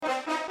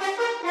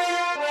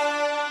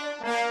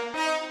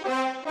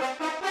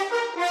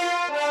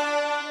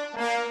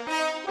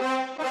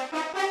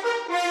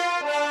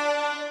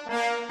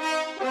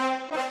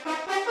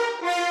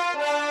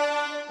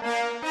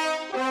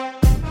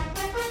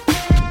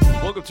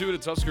Welcome to it.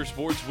 It's Husker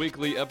Sports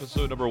Weekly,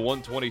 episode number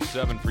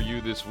 127 for you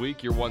this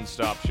week. Your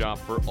one-stop shop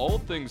for all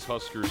things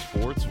Husker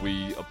sports.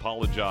 We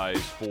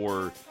apologize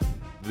for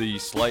the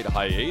slight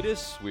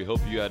hiatus. We hope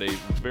you had a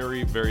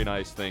very, very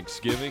nice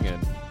Thanksgiving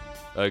and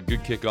a good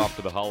kickoff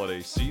to the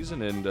holiday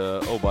season. And,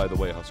 oh, by the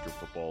way, Husker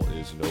football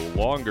is no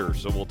longer,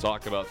 so we'll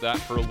talk about that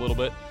for a little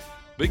bit.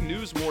 Big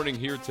news morning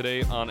here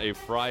today on a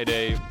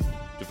Friday.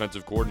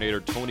 Defensive coordinator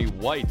Tony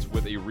White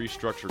with a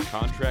restructured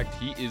contract.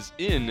 He is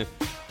in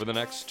for the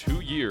next 2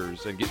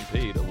 years and getting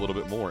paid a little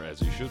bit more, as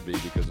he should be,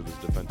 because of his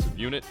defensive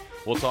unit.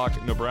 We'll talk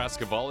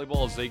Nebraska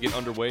volleyball as they get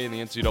underway in the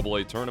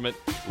NCAA tournament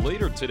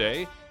later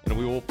today, and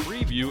we will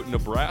preview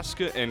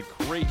Nebraska and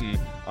Creighton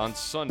on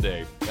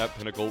Sunday at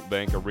Pinnacle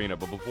Bank Arena.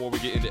 But before we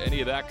get into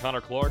any of that,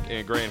 Connor Clark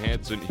and Grant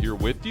Hansen here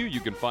with you. You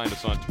can find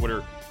us on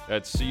Twitter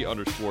at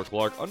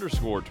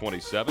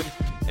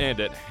C_Clark_27 and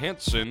at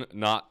Hansen,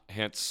 not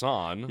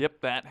Hanson.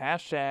 Yep, that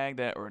hashtag,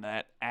 that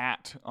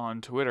at on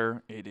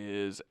Twitter, it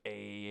is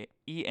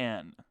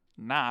A-E-N,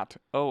 not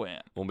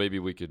O-N. Well, maybe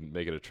we could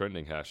make it a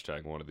trending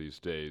hashtag one of these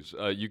days.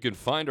 You can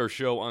find our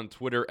show on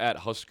Twitter at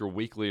Husker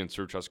Weekly and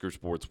search Husker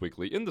Sports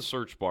Weekly in the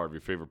search bar of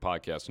your favorite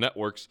podcast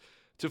networks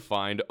to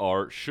find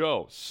our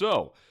show.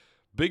 So,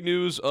 big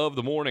news of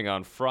the morning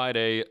on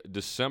Friday,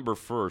 December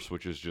 1st,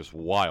 which is just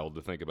wild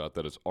to think about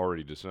that it's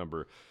already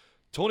December.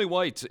 Tony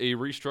White, a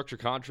restructured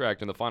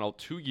contract in the final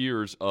 2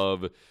 years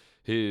of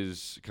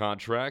his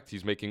contract.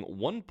 He's making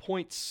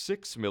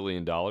 $1.6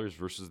 million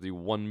versus the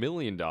 $1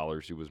 million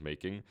he was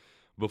making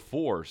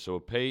before. So a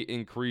pay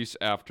increase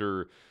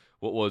after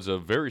what was a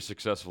very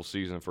successful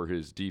season for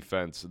his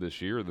defense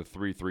this year, the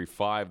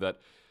 3-3-5 that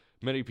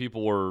many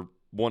people were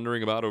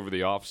wondering about over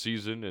the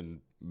offseason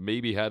and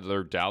maybe had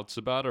their doubts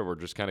about it or were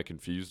just kind of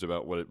confused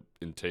about what it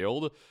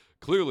entailed.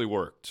 Clearly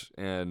worked.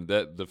 And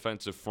that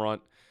defensive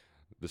front,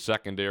 the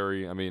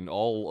secondary, I mean,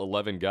 all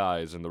 11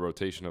 guys in the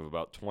rotation of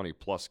about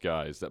 20-plus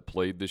guys that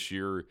played this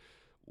year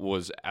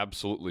was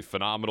absolutely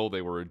phenomenal.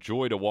 They were a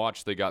joy to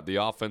watch. They got the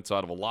offense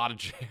out of a lot of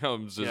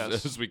jams,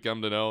 as we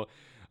come to know.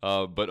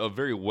 But a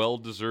very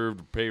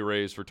well-deserved pay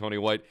raise for Tony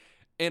White.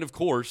 And, of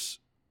course,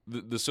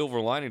 the silver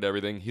lining to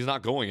everything, he's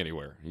not going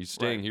anywhere. He's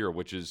staying here,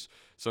 which is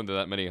something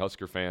that many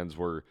Husker fans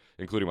were,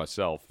 including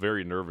myself,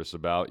 very nervous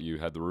about. You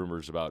had the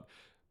rumors about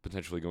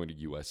potentially going to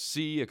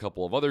USC, a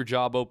couple of other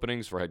job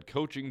openings for head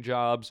coaching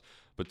jobs.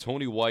 But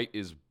Tony White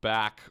is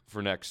back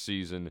for next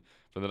season,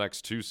 for the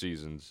next 2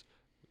 seasons,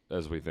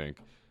 as we think,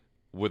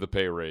 with a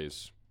pay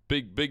raise.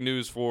 Big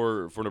news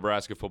for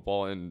Nebraska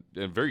football and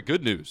very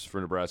good news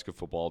for Nebraska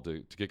football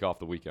to kick off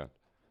the weekend.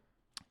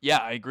 Yeah,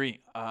 I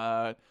agree.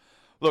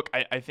 Look,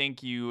 I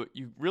think you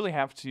really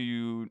have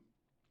to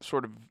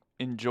sort of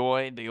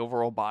enjoy the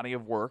overall body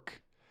of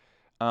work.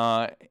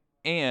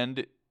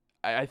 And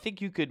I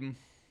think you could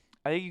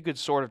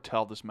sort of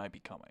tell this might be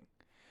coming.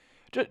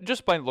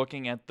 Just by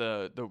looking at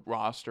the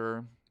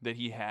roster that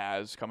he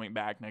has coming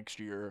back next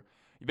year,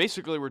 you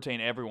basically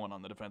retain everyone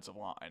on the defensive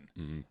line.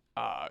 Mm-hmm.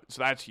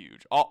 So that's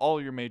huge. All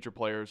your major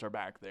players are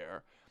back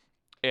there.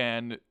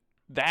 And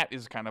that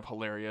is kind of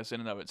hilarious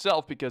in and of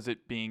itself because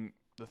it being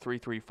the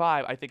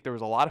 3-3-5, I think there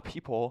was a lot of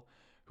people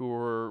who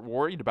were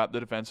worried about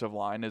the defensive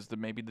line as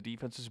maybe the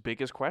defense's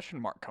biggest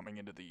question mark coming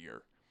into the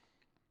year.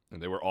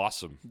 And they were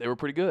awesome. They were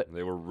pretty good.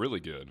 They were really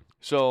good.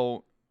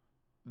 So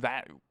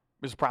that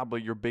is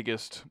probably your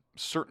biggest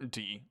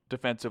certainty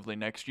defensively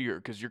next year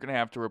because you're going to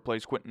have to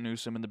replace Quentin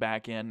Newsome in the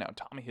back end. Now,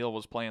 Tommy Hill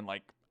was playing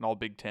like an all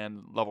Big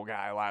Ten level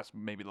guy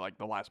maybe like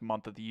the last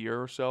month of the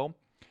year or so.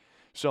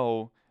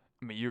 So,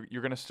 I mean,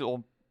 you're going to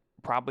still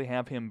probably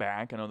have him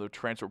back. I know the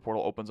transfer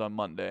portal opens on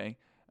Monday.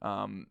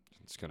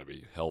 It's going to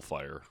be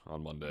hellfire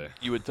on Monday.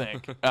 You would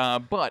think.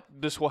 But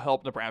this will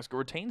help Nebraska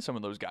retain some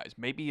of those guys.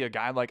 Maybe a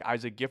guy like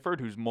Isaac Gifford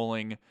who's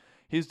mulling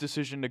his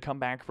decision to come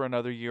back for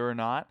another year or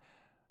not.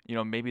 You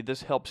know, maybe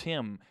this helps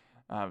him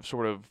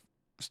sort of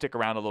stick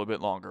around a little bit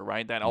longer,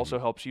 right? That also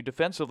helps you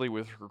defensively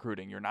with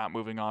recruiting. You're not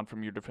moving on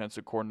from your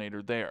defensive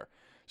coordinator there.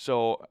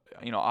 So,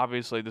 you know,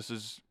 obviously this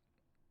is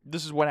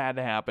what had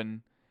to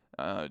happen.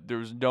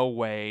 There's no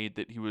way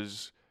that he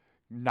was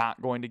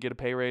not going to get a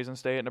pay raise and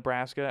stay at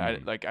Nebraska.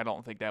 I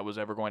don't think that was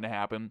ever going to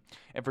happen.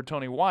 And for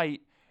Tony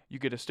White, you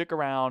get to stick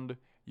around.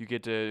 You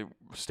get to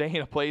stay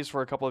in a place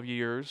for a couple of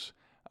years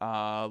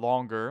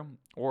longer,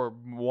 or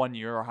 1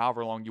 year, or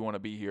however long you want to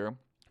be here.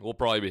 We'll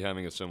probably be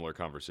having a similar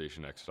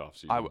conversation next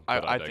offseason.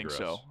 I think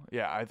so.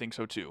 Yeah, I think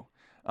so too.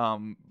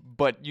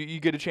 But you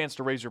get a chance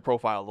to raise your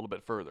profile a little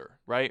bit further,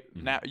 right?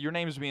 Mm-hmm. Now your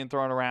name is being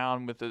thrown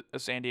around with a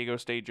San Diego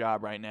State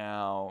job right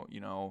now, you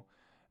know,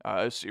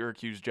 a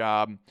Syracuse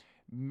job.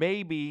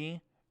 Maybe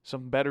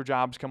some better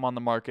jobs come on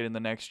the market in the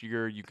next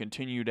year. You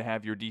continue to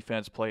have your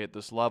defense play at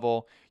this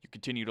level. You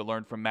continue to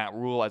learn from Matt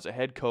Rule as a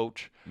head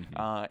coach,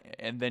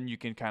 and then you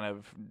can kind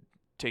of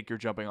take your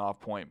jumping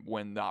off point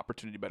when the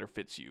opportunity better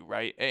fits you,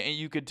 right? And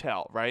you could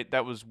tell, right?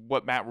 That was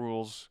what Matt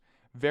Rule's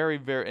very,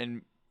 very,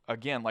 and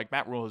again, like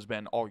Matt Rule has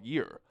been all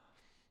year.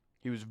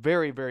 He was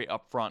very, very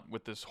upfront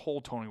with this whole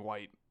Tony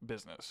White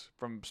business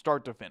from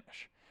start to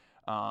finish.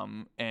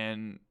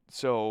 And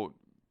so,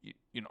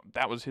 you know,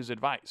 that was his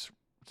advice.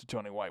 to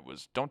Tony White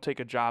was, don't take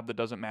a job that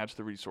doesn't match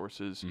the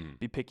resources. Mm.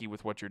 Be picky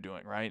with what you're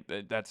doing, right?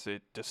 That's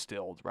it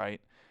distilled,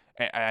 right?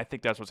 I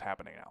think that's what's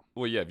happening now.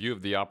 Well, yeah, if you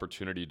have the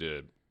opportunity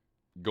to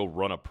go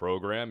run a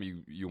program,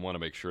 you want to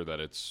make sure that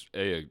it's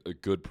a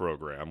good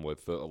program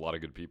with a lot of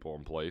good people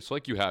in place,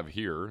 like you have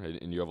here,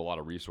 and you have a lot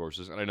of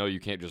resources. And I know you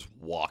can't just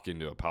walk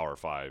into a Power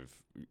 5,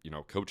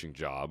 coaching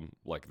job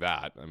like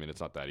that. I mean, it's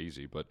not that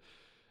easy. But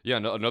yeah,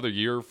 another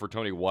year for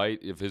Tony White.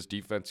 If his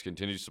defense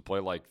continues to play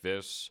like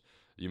this,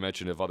 you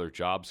mentioned if other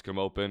jobs come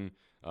open,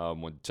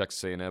 when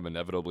Texas A&M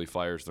inevitably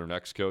fires their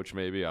next coach,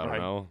 maybe. I don't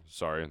know.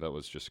 Sorry, that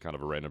was just kind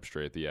of a random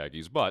stray at the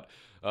Aggies. But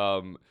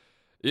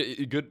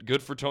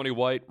good for Tony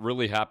White.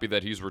 Really happy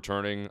that he's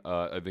returning.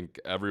 I think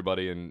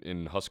everybody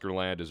in Husker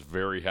land is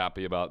very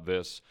happy about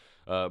this.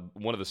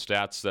 One of the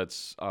stats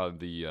that's on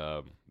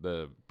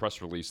the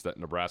press release that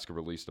Nebraska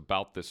released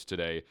about this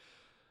today,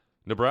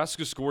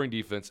 Nebraska's scoring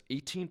defense,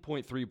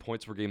 18.3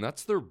 points per game.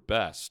 That's their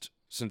best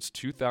since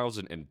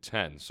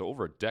 2010, so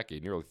over a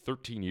decade, nearly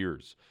 13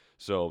 years.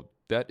 So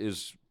that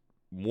is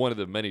one of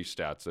the many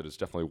stats that is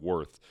definitely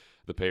worth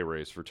the pay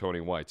raise for Tony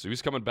White. So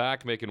he's coming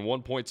back making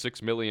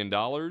 $1.6 million,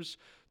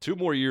 2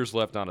 more years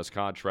left on his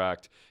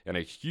contract, and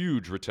a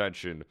huge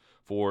retention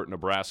for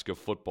Nebraska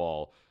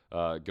football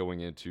going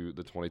into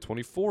the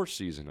 2024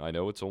 season. I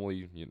know it's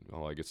only,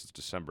 I guess it's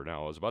December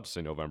now. I was about to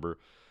say November.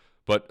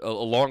 But a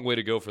long way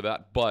to go for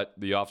that. But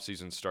the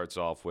offseason starts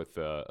off with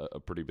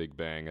a pretty big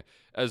bang.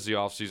 As the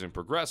offseason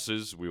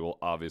progresses, we will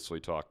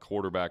obviously talk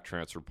quarterback,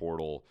 transfer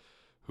portal,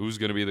 who's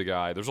going to be the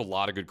guy. There's a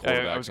lot of good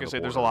quarterbacks. I was going to say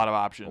there's a lot of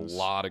options. A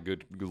lot of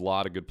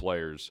good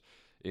players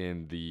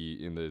in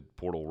the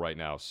portal right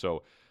now.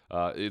 So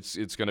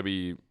it's going to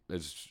be,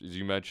 as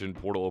you mentioned,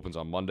 portal opens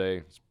on Monday.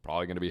 It's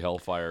probably going to be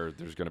hellfire.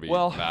 There's going to be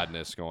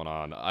madness going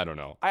on. I don't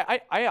know.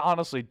 I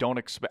honestly don't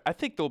expect. I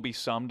think there'll be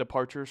some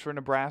departures for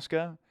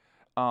Nebraska.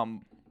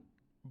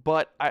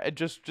 But I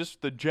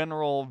just the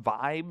general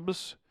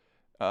vibes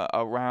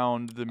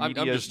around the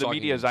media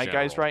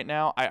zeitgeist right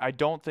now, I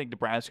don't think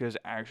Nebraska is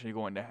actually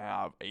going to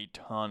have a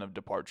ton of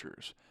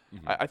departures.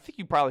 Mm-hmm. I think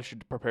you probably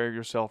should prepare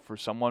yourself for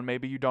someone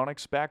maybe you don't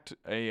expect,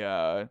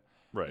 a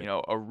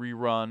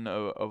rerun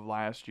of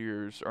last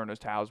year's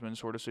Ernest Hausmann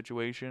sort of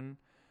situation.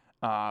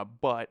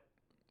 But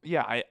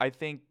yeah, I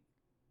think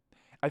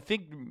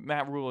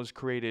Matt Rule has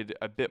created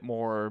a bit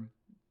more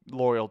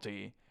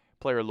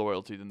player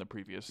loyalty than the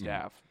previous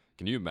staff.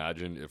 Can you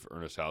imagine if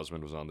Ernest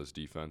Hausmann was on this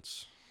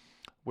defense?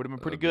 Would have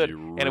been pretty good.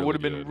 And it would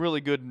have been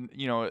really good,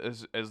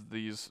 as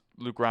these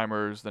Luke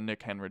Reimers, the Nick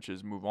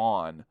Henriches move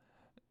on,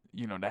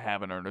 to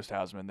have an Ernest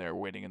Hausmann there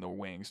waiting in the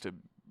wings to,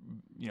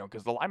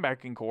 because the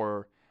linebacking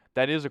core,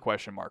 that is a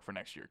question mark for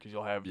next year, because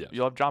you'll have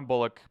John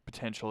Bullock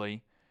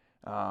potentially.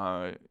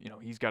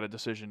 He's got a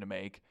decision to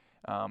make.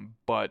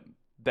 But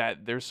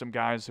that there's some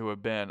guys who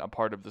have been a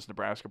part of this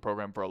Nebraska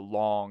program for a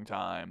long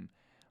time,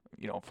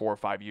 4 or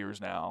 5 years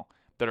now,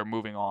 that are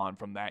moving on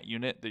from that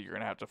unit that you're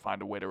going to have to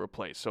find a way to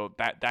replace. So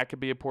that could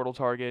be a portal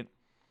target.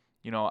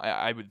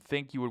 I would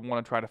think you would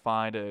want to try to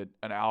find an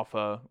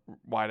alpha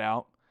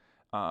wideout.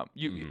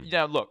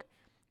 Now, look,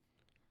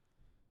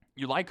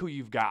 you like who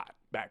you've got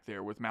back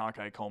there with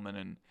Malachi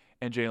Coleman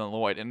and Jalen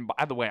Lloyd. And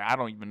by the way, I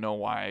don't even know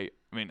why.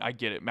 I mean, I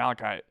get it.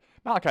 Malachi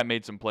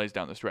made some plays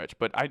down the stretch.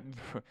 But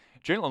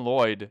Jalen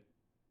Lloyd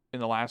in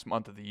the last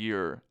month of the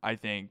year, I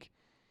think,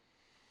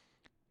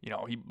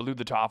 he blew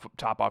the top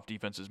off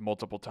defenses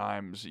multiple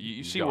times.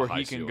 You see where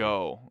he can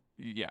go.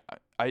 Yeah,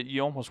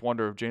 you almost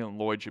wonder if Jalen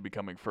Lloyd should be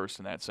coming first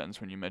in that sentence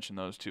when you mention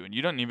those two. And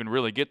you don't even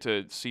really get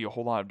to see a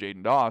whole lot of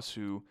Jaden Doss,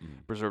 who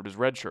preserved his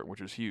red shirt,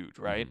 which was huge,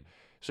 right? Mm-hmm.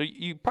 So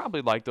you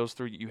probably like those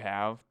three that you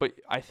have, but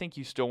I think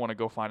you still want to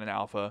go find an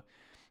alpha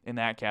in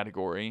that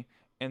category.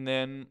 And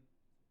then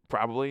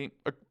probably,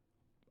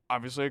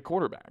 obviously, a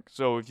quarterback.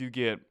 So if you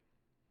get,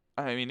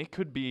 it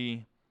could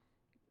be,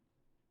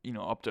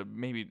 up to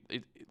maybe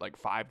like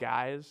 5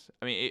 guys.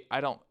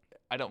 I don't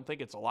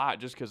think it's a lot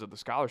just because of the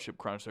scholarship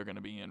crunch they're going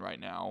to be in right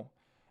now.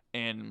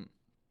 And,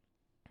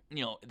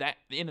 that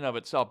in and of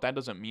itself, that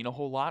doesn't mean a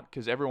whole lot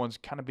because everyone's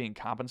kind of being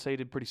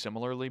compensated pretty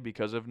similarly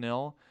because of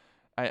nil.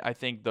 I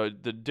think the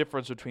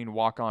difference between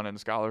walk-on and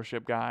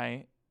scholarship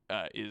guy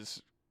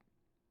is,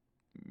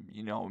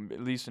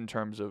 at least in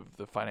terms of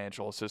the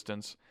financial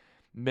assistance,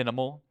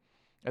 minimal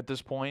at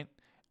this point.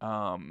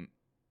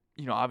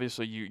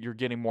 Obviously you're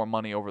getting more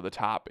money over the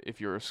top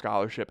if you're a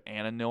scholarship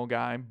and a nil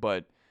guy,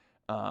 but,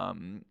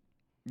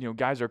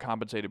 guys are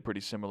compensated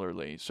pretty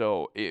similarly.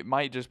 So it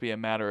might just be a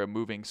matter of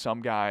moving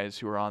some guys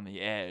who are on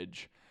the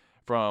edge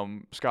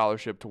from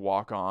scholarship to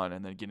walk on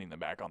and then getting them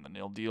back on the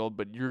nil deal.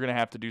 But you're going to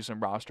have to do some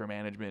roster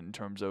management in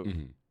terms of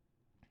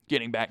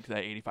getting back to that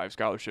 85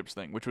 scholarships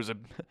thing, which was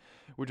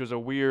a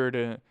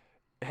weird,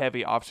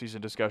 heavy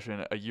offseason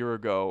discussion a year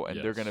ago,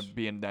 and they're going to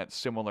be in that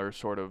similar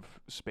sort of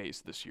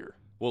space this year.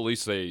 Well, at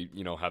least they,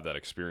 have that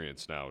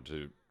experience now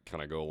to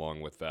kind of go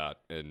along with that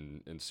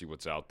and see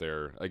what's out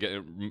there.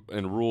 Again,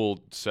 and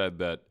Rule said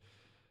that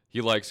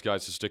he likes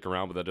guys to stick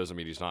around, but that doesn't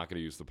mean he's not going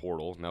to use the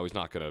portal. Now, he's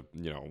not going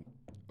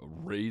to,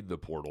 raid the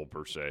portal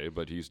per se,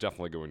 but he's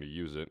definitely going to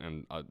use it,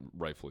 and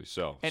rightfully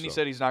so. And he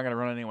said he's not going to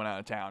run anyone out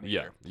of town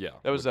either. Yeah.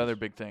 That was the other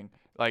big thing.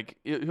 Like,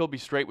 he'll be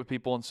straight with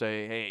people and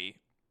say, hey,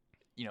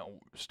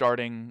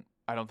 starting,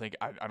 I don't think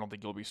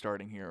you'll be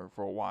starting here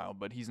for a while,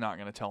 but he's not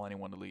going to tell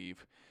anyone to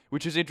leave,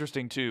 which is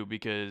interesting too,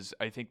 because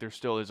I think there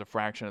still is a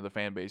fraction of the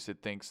fan base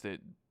that thinks that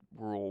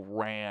Rule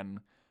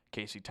ran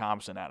Casey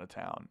Thompson out of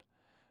town.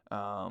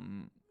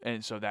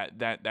 And so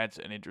that's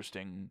an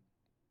interesting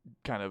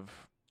kind of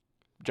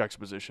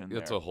juxtaposition there.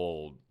 It's a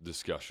whole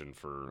discussion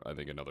for, I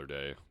think, another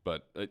day.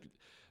 But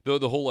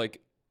the whole,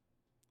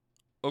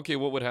 okay,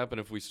 what would happen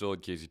if we still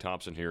had Casey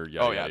Thompson here?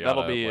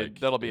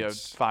 That'll be a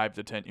 5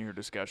 to 10 year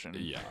discussion.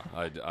 Yeah,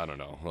 I don't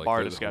know.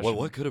 Bar discussion.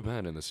 What could have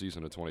been in the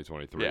season of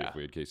 2023 if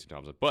we had Casey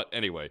Thompson? But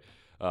anyway,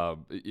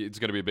 it's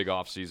going to be a big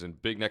offseason.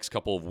 Big next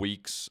couple of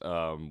weeks.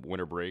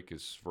 Winter break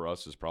for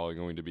us is probably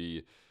going to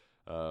be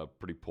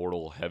pretty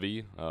portal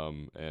heavy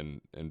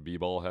and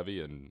b-ball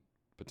heavy and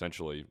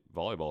potentially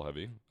volleyball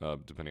heavy,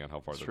 depending on how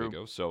far they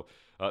go. So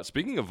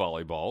speaking of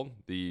volleyball,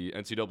 the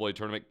NCAA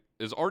tournament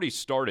is already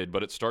started,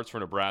 but it starts for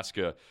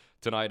Nebraska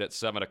tonight at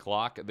 7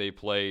 o'clock. They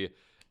play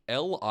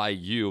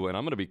LIU, and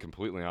I'm going to be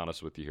completely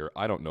honest with you here.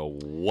 I don't know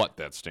what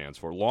that stands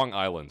for. Long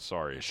Island,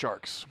 sorry.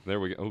 Sharks. There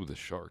we go. Oh, the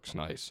Sharks.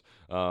 Nice.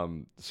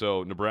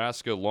 So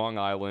Nebraska, Long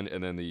Island,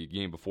 and then the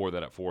game before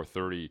that at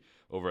 4:30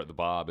 over at the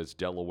Bob is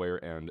Delaware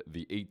and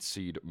the 8th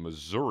seed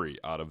Missouri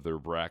out of their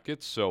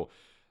brackets. So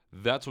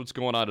that's what's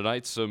going on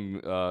tonight.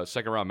 Some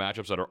second-round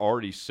matchups that are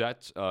already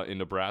set in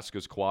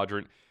Nebraska's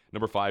quadrant.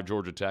 Number 5,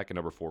 Georgia Tech, and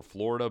number 4,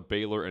 Florida,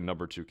 Baylor, and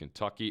number 2,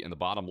 Kentucky. In the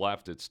bottom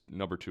left, it's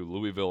number 2,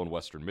 Louisville, and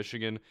Western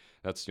Michigan.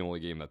 That's the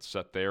only game that's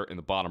set there. In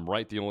the bottom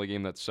right, the only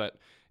game that's set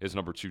is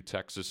number 2,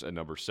 Texas, and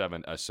number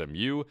 7,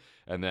 SMU.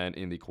 And then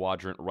in the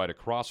quadrant right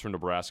across from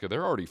Nebraska,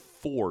 there are already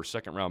 4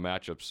 second-round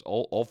matchups.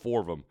 All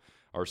 4 of them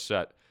are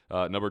set.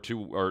 Number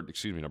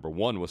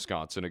 1,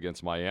 Wisconsin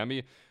against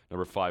Miami.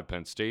 Number 5,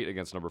 Penn State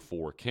against number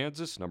 4,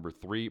 Kansas. Number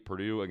 3,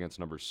 Purdue against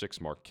number 6,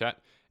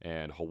 Marquette.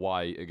 And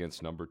Hawaii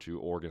against number 2,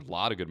 Oregon. A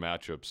lot of good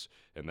matchups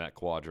in that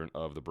quadrant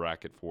of the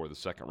bracket for the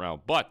second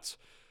round. But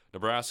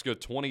Nebraska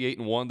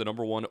 28-1, the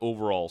number 1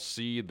 overall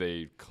seed.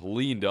 They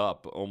cleaned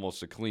up,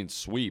 almost a clean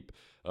sweep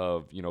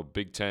of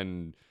Big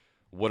Ten,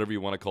 whatever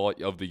you want to call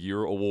it, of the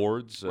year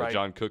awards. Right.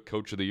 John Cook,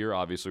 Coach of the Year,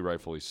 obviously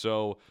rightfully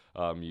so.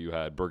 You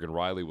had Bergen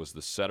Riley was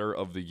the setter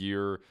of the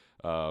year.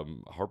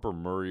 Harper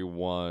Murray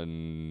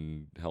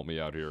won. Help me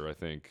out here. I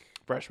think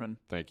freshman.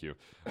 Thank you.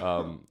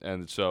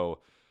 And so.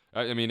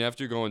 I mean,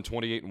 after going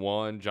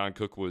 28-1, John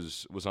Cook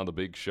was on the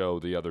big show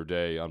the other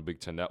day on Big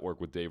Ten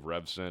Network with Dave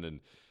Revson, and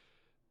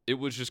it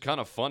was just kind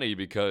of funny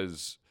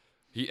because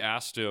he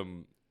asked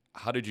him,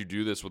 how did you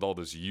do this with all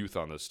this youth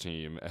on this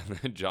team? And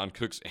then John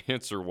Cook's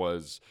answer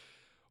was,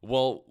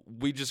 well,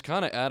 we just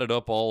kind of added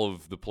up all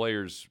of the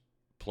players'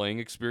 playing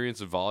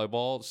experience of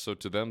volleyball, so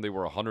to them they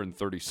were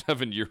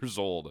 137 years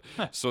old.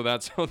 So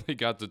that's how they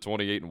got to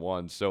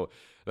 28-1. So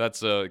that's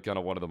kind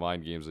of one of the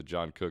mind games that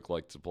John Cook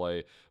liked to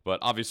play. But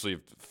obviously a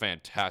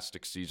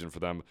fantastic season for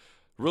them.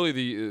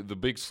 Really the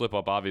big slip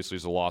up obviously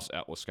is a loss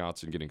at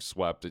Wisconsin getting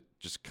swept. It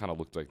just kind of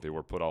looked like they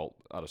were put out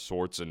of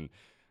sorts, and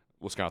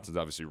Wisconsin's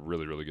obviously a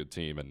really, really good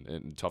team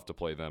and tough to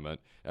play them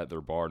at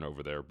their barn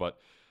over there. But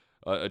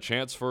a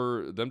chance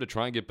for them to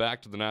try and get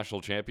back to the national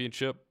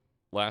championship.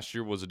 Last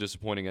year was a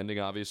disappointing ending,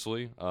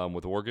 obviously,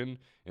 with Oregon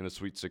in the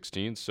Sweet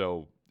 16.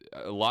 So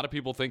a lot of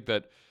people think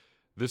that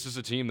this is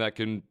a team that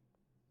can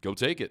go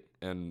take it.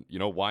 And,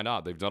 why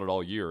not? They've done it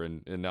all year,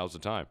 and now's the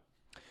time.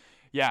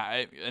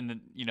 Yeah,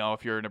 and,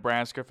 if you're a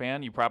Nebraska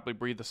fan, you probably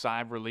breathe a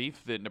sigh of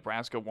relief that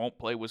Nebraska won't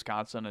play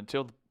Wisconsin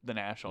until the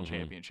national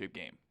championship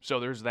game. So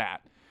there's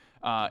that.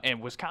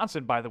 And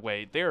Wisconsin, by the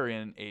way, they're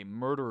in a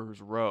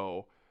murderer's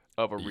row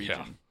of a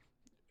region.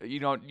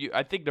 Yeah.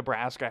 I think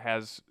Nebraska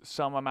has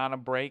some amount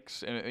of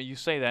breaks. You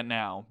say that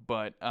now,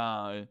 but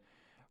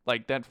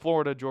like that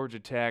Florida, Georgia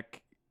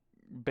Tech,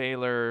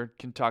 Baylor,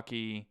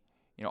 Kentucky,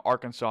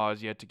 Arkansas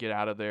is yet to get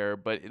out of there.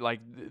 But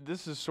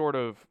this is sort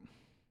of,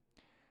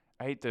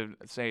 I hate to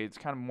say, it's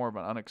kind of more of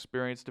an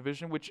unexperienced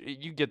division, which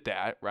you get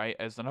that, right?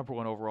 As the number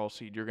 1 overall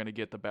seed, you're going to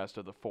get the best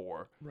of the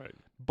 4. Right.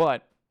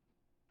 But,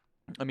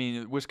 I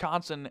mean,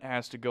 Wisconsin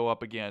has to go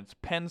up against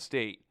Penn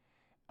State,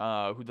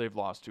 who they've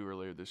lost to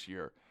earlier this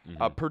year.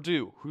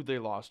 Purdue, who they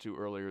lost to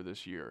earlier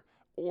this year.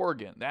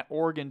 Oregon, that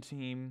Oregon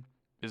team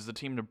is the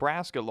team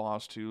Nebraska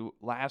lost to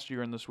last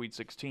year in the Sweet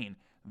 16.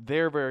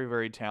 They're very,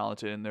 very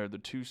talented, and they're the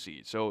 2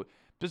 seed. So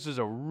this is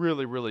a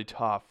really, really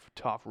tough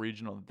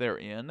regional that they're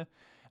in.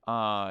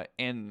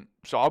 And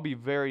so I'll be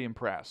very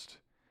impressed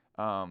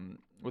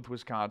with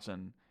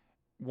Wisconsin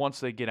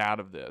once they get out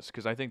of this,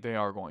 because I think they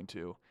are going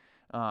to.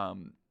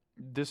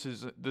 This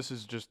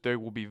is just, they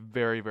will be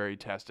very, very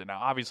tested. Now,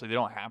 obviously, they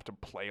don't have to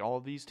play all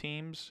of these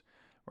teams,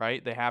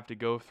 right? They have to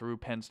go through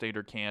Penn State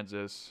or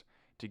Kansas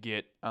to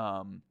get,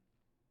 and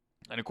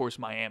of course,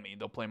 Miami.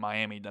 They'll play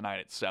Miami tonight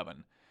at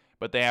 7.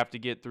 But they have to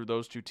get through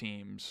those 2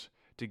 teams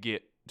to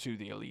get to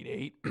the Elite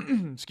 8,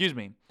 excuse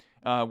me,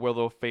 where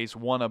they'll face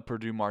one of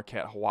Purdue,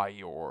 Marquette,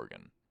 Hawaii, or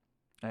Oregon.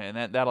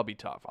 and that'll be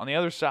tough. On the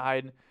other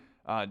side,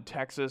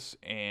 Texas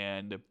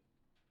and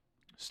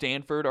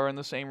Stanford are in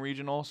the same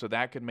regional, so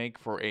that could make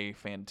for a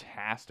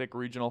fantastic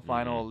regional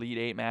final, Elite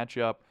Eight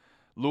matchup.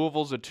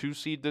 Louisville's a 2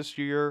 seed this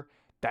year.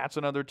 That's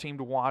another team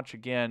to watch.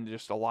 Again,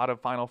 just a lot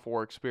of Final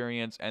Four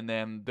experience, and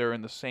then they're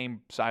in the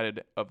same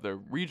side of the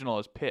regional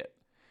as Pitt.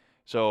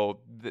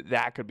 So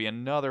that could be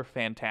another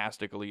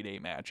fantastic Elite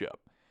Eight matchup.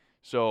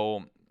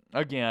 So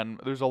again,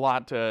 there's a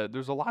lot to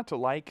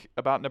like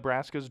about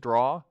Nebraska's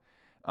draw.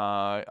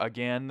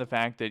 Again, the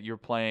fact that you're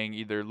playing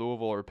either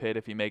Louisville or Pitt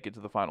if you make it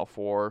to the Final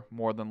Four,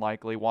 more than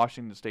likely.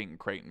 Washington State and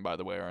Creighton, by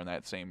the way, are on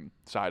that same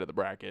side of the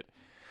bracket.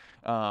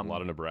 A lot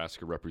of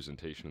Nebraska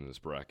representation in this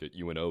bracket.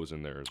 UNO's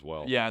in there as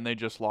well. Yeah, and they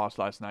just lost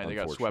last night. They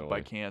got swept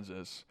by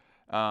Kansas.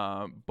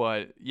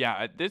 But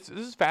yeah, this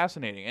is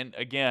fascinating. And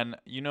again,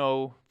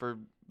 for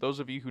those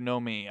of you who know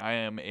me, I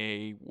am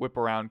a whip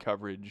around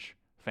coverage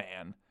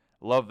fan.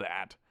 Love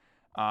that.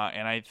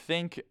 And I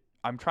think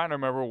I'm trying to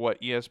remember what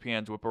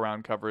ESPN's whip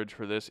around coverage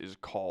for this is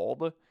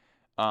called.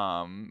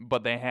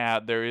 But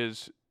there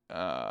is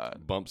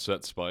bump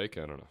set spike.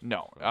 I don't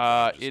know.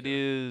 No, it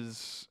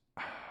is.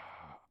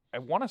 I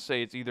want to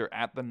say it's either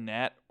at the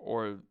net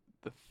or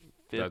the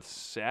fifth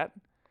set.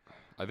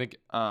 I think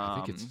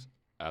it's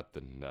at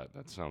the net.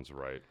 That sounds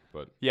right.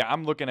 But yeah,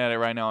 I'm looking at it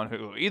right now on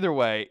Hulu. Either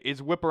way, it's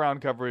whip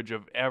around coverage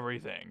of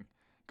everything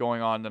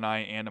going on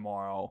tonight and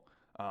tomorrow.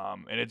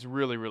 And it's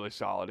really, really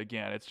solid.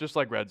 Again, it's just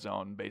like Red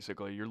Zone,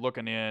 basically. You're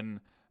looking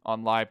in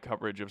on live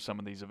coverage of some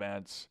of these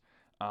events.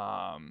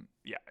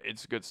 Yeah,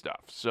 it's good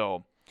stuff.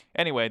 So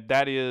anyway,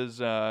 that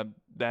is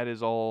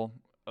all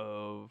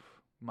of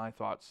my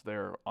thoughts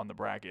there on the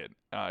bracket.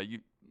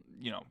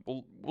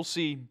 We'll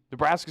see.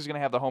 Nebraska's going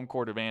to have the home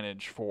court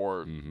advantage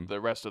for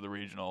the rest of the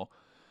regional,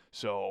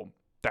 so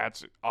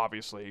that's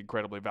obviously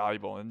incredibly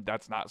valuable, and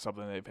that's not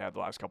something they've had the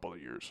last couple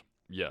of years.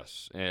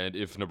 Yes, and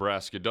if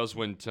Nebraska does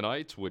win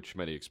tonight, which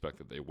many expect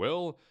that they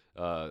will,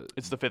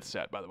 it's the fifth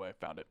set, by the way. I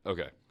found it.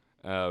 Okay.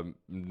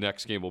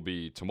 Next game will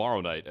be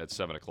tomorrow night at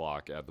 7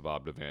 o'clock at the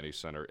Bob Devaney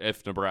Center.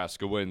 If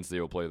Nebraska wins, they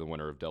will play the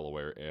winner of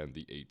Delaware and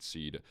the 8th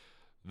seed,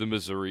 the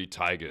Missouri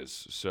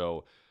Tigers.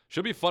 So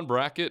should be a fun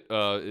bracket.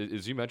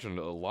 As you mentioned,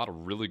 a lot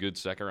of really good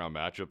second-round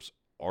matchups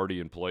already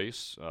in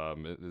place.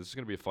 This is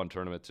going to be a fun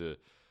tournament to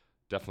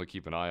definitely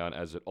keep an eye on,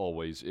 as it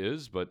always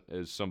is. But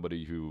as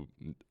somebody who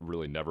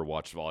really never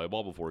watched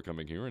volleyball before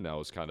coming here and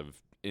now is kind of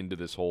into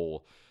this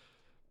whole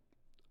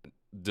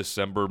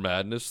December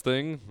madness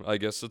thing, I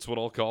guess that's what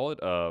I'll call it.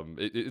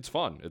 It's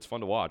fun. It's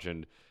fun to watch,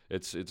 and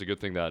it's a good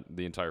thing that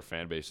the entire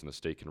fan base in the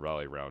state can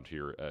rally around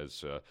here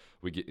as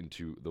we get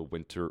into the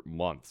winter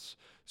months.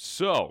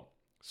 So,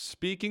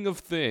 speaking of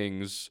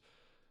things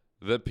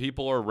that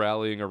people are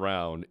rallying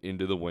around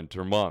into the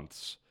winter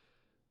months,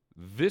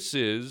 this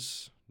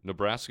is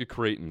Nebraska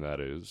Creighton, that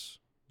is.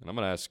 And I'm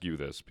going to ask you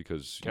this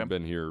because you've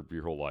been here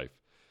your whole life.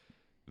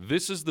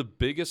 This is the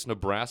biggest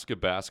Nebraska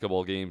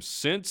basketball game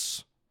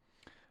since...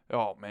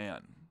 Oh,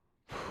 man.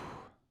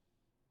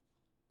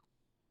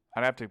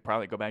 I'd have to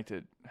probably go back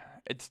to...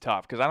 It's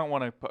tough because I don't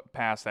want to put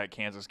past that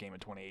Kansas game in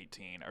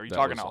 2018. Are you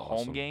talking a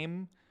home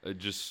game?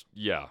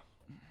 Yeah.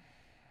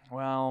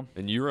 Well...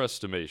 In your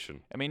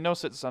estimation. I mean, No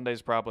Sit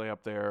Sunday's probably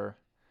up there.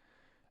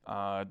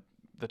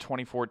 The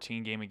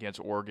 2014 game against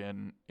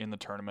Oregon in the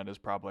tournament is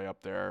probably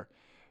up there.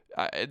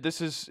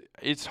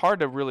 It's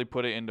hard to really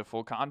put it into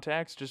full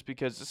context just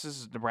because this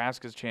is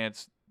Nebraska's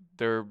chance.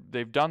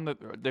 They've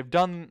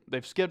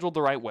scheduled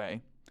the right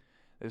way.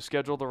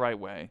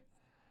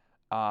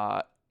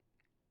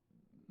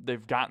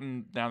 They've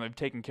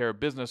taken care of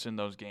business in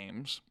those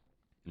games.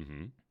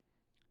 Mm-hmm.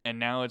 And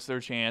now it's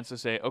their chance to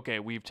say, okay,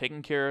 we've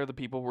taken care of the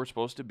people we're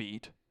supposed to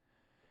beat.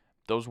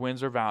 Those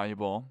wins are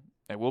valuable.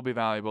 They will be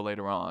valuable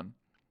later on.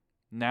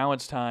 Now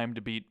it's time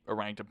to beat a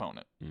ranked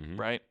opponent,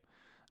 right?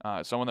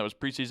 Someone that was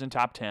preseason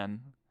top 10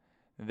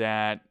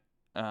 that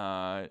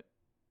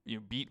you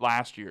beat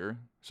last year.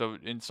 So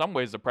in some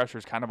ways, the pressure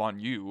is kind of on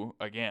you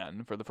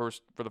again for the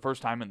first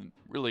time in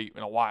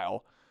a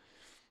while.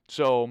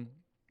 So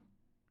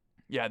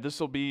yeah, this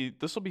will be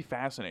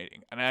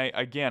fascinating.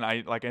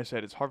 And like I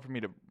said, it's hard for me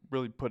to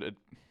really put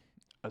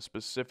a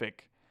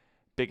specific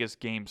biggest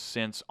game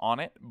since on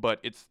it, but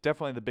it's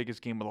definitely the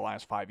biggest game of the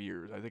last 5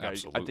 years. I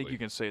think you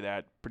can say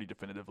that pretty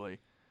definitively.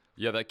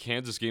 Yeah, that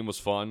Kansas game was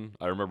fun.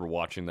 I remember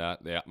watching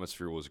that. The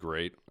atmosphere was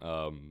great.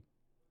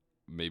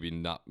 Maybe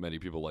not many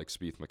people like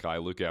Spieth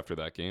Mikhailuk after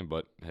that game,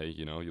 but hey,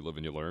 you live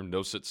and you learn.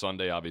 No Sit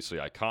Sunday, obviously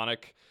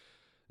iconic.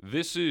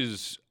 This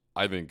is,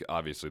 I think,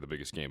 obviously the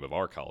biggest game of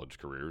our college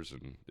careers,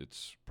 and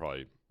it's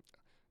probably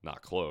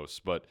not close,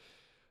 but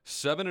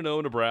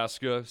 7-0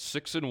 Nebraska,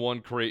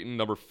 6-1 Creighton,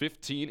 number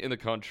 15 in the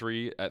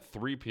country at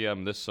 3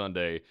 p.m. this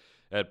Sunday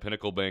at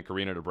Pinnacle Bank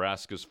Arena.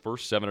 Nebraska's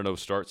first 7-0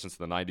 start since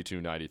the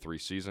 92-93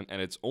 season,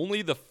 and it's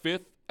only the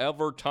fifth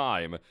ever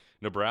time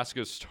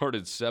Nebraska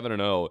started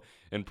 7-0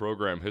 in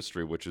program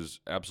history, which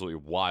is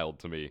absolutely wild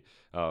to me.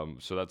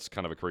 So that's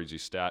kind of a crazy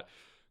stat.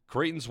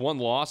 Creighton's one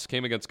loss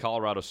came against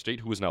Colorado State,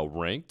 who is now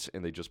ranked,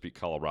 and they just beat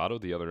Colorado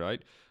the other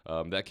night.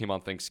 That came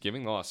on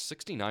Thanksgiving. They lost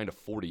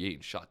 69-48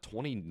 and shot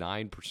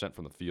 29%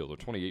 from the field, or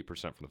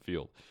 28% from the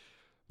field.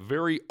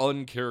 Very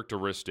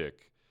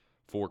uncharacteristic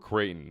for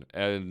Creighton.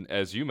 And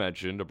as you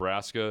mentioned,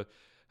 Nebraska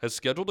has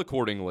scheduled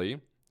accordingly,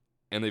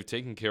 and they've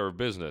taken care of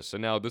business.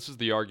 And now this is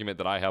the argument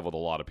that I have with a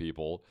lot of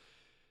people.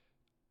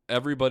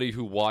 Everybody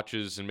who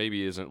watches and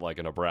maybe isn't like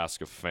a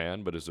Nebraska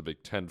fan, but is a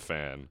Big Ten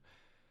fan,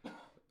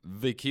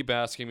 they keep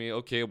asking me,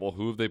 okay, well,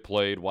 who have they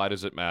played? Why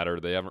does it matter?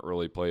 They haven't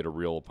really played a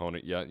real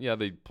opponent yet. Yeah,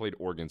 they played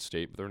Oregon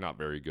State, but they're not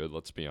very good,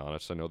 let's be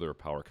honest. I know they're a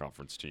power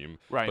conference team,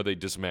 right, but they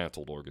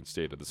dismantled Oregon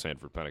State at the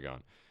Sanford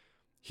Pentagon.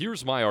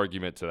 Here's my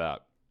argument to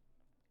that.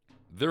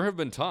 There have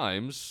been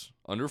times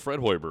under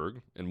Fred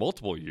Hoiberg in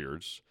multiple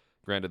years,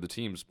 granted the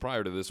teams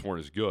prior to this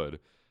weren't as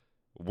good,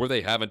 where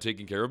they haven't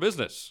taken care of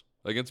business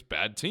against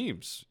bad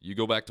teams. You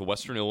go back to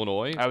Western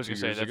Illinois. I was going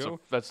to say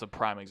that's the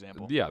prime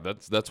example. Yeah,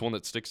 that's one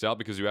that sticks out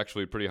because you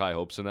actually had pretty high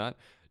hopes in that.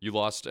 You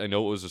lost, I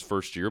know it was his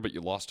first year, but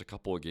you lost a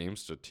couple of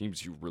games to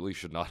teams you really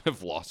should not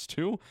have lost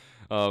to.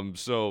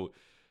 So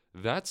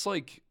that's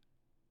like,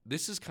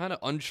 this is kind of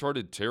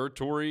uncharted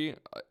territory.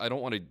 I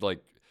don't want to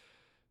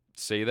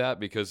say that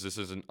because this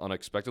isn't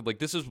unexpected.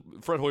 This is,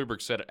 Fred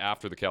Hoiberg said it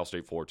after the Cal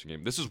State Fullerton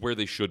game. This is where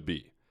they should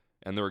be,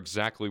 and they're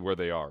exactly where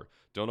they are.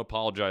 Don't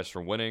apologize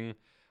for winning.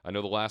 I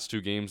know the last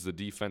two games, the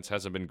defense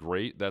hasn't been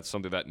great. That's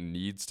something that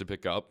needs to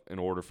pick up in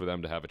order for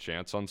them to have a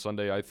chance on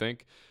Sunday, I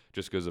think,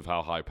 just because of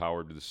how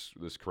high-powered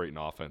this Creighton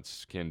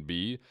offense can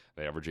be.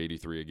 They average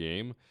 83 a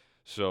game.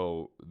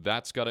 So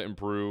that's got to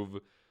improve.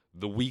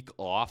 The week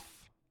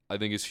off, I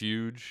think, is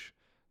huge.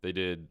 They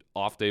did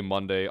off day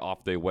Monday,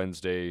 off day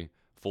Wednesday,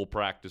 full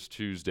practice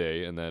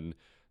Tuesday, and then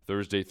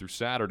Thursday through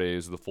Saturday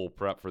is the full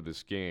prep for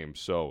this game.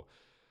 So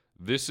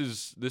this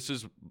is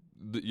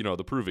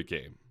the prove it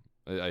game.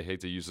 I hate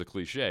to use the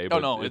cliche,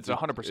 but it's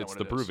 100%. It's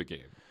the prove it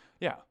game.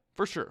 Yeah,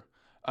 for sure.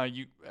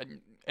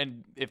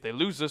 And if they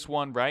lose this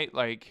one, right?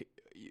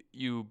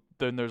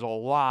 Then there's a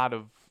lot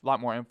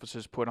more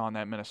emphasis put on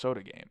that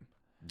Minnesota game.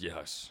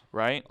 Yes.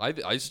 Right?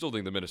 I still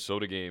think the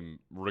Minnesota game,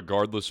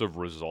 regardless of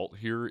result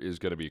here, is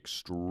going to be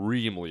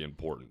extremely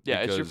important.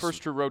 Yeah, it's your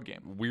first true road game.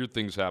 Weird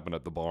things happen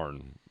at the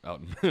barn out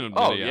in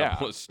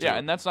Minneapolis. Yeah,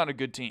 and that's not a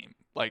good team.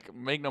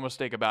 Make no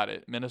mistake about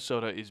it,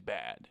 Minnesota is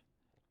bad.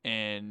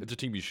 And it's a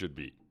team you should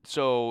beat.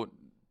 So,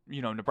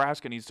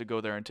 Nebraska needs to go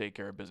there and take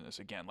care of business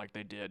again, like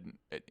they did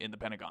in the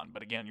Pentagon.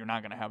 But again, you're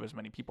not going to have as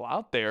many people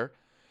out there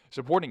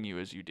supporting you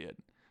as you did.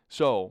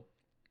 So,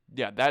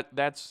 yeah,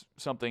 that's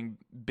something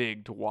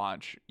big to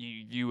watch.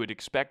 You would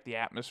expect the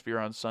atmosphere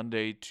on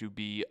Sunday to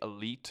be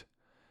elite.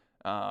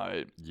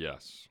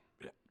 Yes.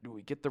 Do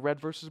we get the red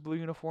versus blue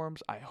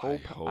uniforms? I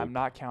hope. I'm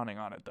not counting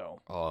on it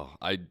though. Oh,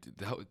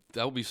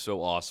 that would be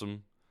so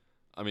awesome.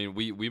 I mean,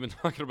 we've been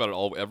talking about it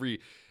all. Every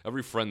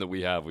friend that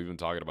we have, we've been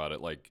talking about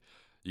it.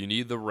 You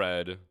need the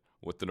red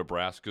with the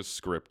Nebraska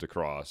script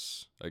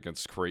across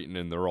against Creighton,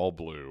 and they're all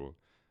blue.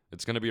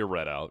 It's going to be a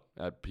red out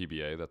at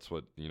PBA. That's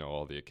what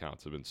all the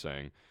accounts have been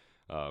saying.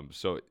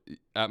 So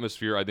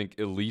atmosphere, I think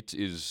elite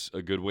is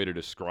a good way to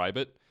describe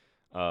it.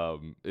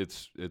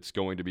 It's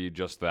going to be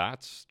just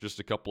that.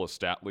 Just a couple of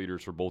stat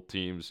leaders for both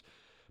teams.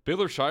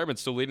 Baylor Shireman's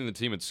still leading the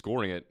team in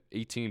scoring at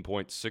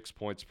 18.6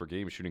 points per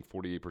game, shooting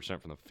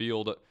 48% from the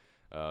field.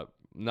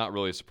 Not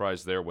really a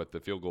surprise there with the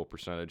field goal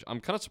percentage. I'm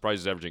kind of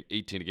surprised he's averaging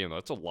 18 a game, though.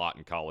 That's a lot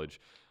in college.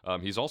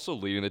 He's also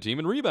leading the team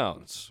in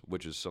rebounds,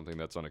 which is something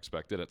that's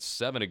unexpected, at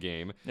 7 a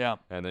game. Yeah.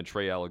 And then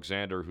Trey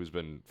Alexander, who's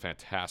been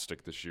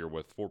fantastic this year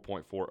with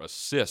 4.4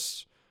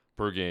 assists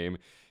per game.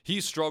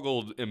 He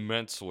struggled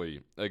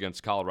immensely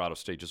against Colorado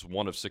State, just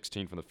 1 of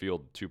 16 from the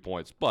field, 2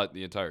 points, but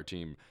the entire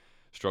team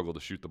struggled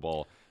to shoot the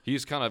ball.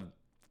 He's kind of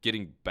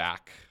getting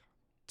back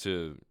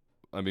to...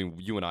 I mean,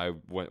 you and I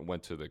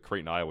went to the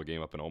Creighton, Iowa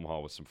game up in Omaha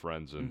with some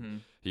friends,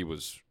 and he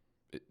was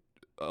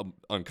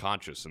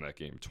unconscious in that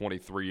game,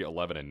 23,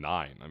 11, and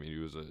 9. I mean, he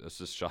was an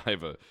assist shy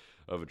of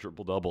a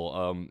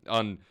triple-double.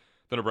 On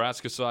the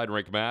Nebraska side,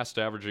 Rick Mast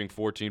averaging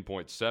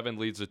 14.7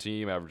 leads the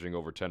team, averaging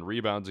over 10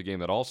 rebounds a game.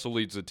 That also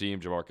leads the team.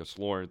 Jamarcus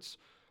Lawrence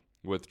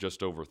with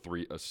just over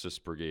 3 assists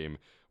per game,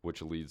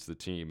 which leads the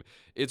team.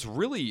 It's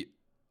really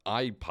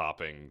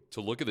eye-popping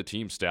to look at the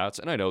team stats,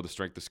 and I know the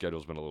strength of schedule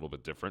has been a little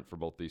bit different for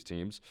both these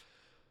teams.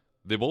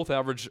 They both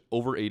average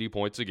over 80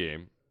 points a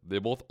game. They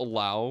both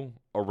allow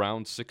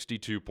around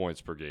 62 points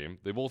per game.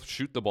 They both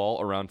shoot the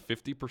ball around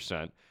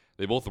 50%.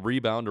 They both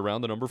rebound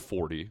around the number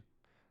 40.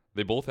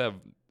 They both have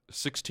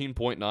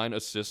 16.9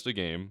 assists a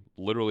game,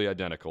 literally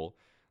identical.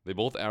 They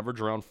both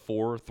average around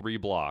 3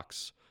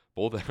 blocks.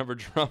 Both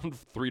average around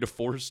 3 to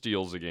 4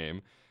 steals a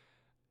game.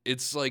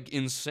 It's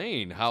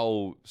insane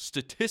how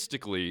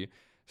statistically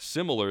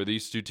similar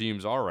these two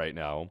teams are right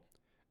now.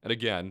 And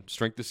again,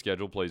 strength of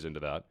schedule plays into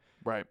that.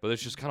 Right. But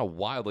it's just kind of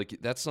wild.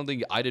 That's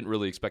something I didn't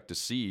really expect to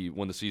see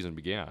when the season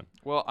began.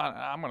 Well,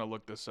 I'm going to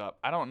look this up.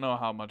 I don't know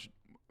how much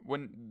 –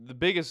 when the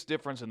biggest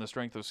difference in the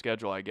strength of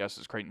schedule, I guess,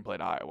 is Creighton played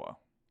Iowa.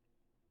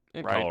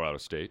 And right? Colorado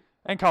State.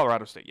 And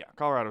Colorado State, yeah.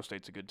 Colorado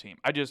State's a good team.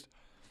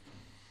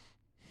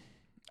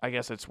 I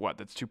guess that's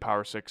 2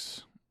 Power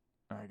 6.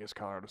 I guess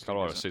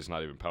Colorado State's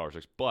not even Power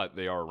 6, but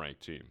they are a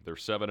ranked team. They're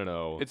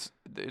 7-0.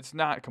 It's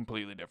not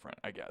completely different,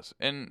 I guess.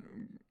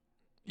 And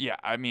yeah,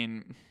 I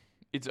mean,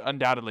 it's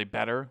undoubtedly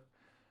better,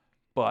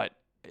 but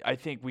I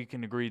think we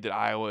can agree that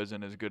Iowa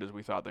isn't as good as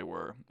we thought they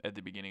were at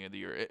the beginning of the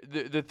year.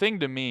 The thing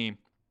to me,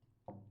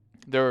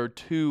 there are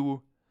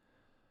two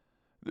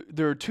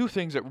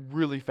things that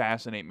really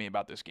fascinate me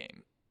about this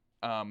game.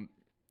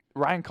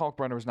 Ryan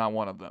Kalkbrenner is not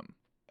one of them.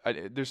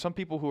 There's some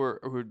people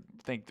who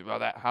think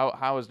about that.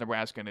 How is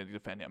Nebraska going to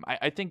defend him?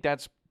 I think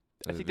that's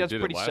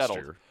pretty settled.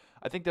 Year.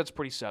 I think that's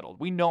pretty settled.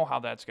 We know how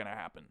that's going to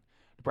happen.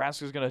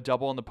 Nebraska's going to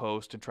double in the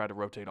post and try to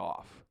rotate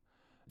off.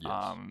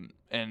 Yes.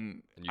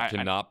 And you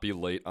cannot be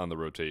late on the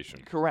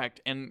rotation. Correct.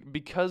 And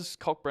because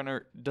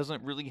Kalkbrenner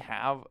doesn't really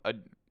have a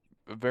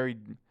very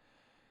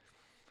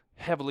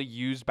heavily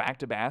used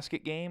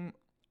back-to-basket game,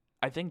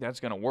 I think that's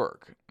going to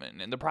work.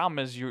 And the problem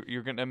is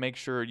you're going to make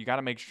sure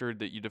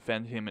that you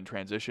defend him in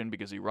transition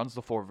because he runs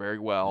the floor very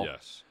well.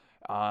 Yes.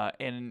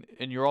 And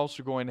you're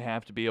also going to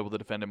have to be able to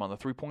defend him on the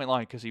three-point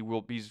line because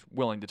he's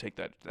willing to take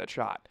that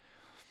shot.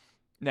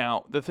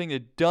 Now, the thing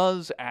that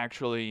does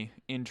actually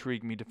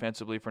intrigue me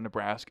defensively for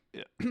Nebraska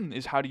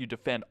is how do you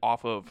defend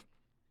off of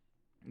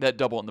that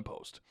double in the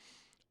post?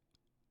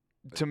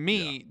 To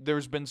me,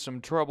 there's been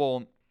some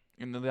trouble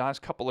in the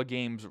last couple of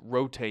games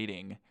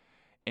rotating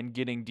and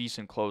getting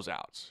decent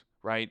closeouts,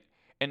 right?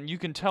 And you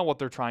can tell what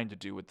they're trying to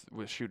do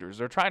with shooters.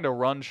 They're trying to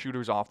run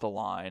shooters off the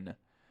line,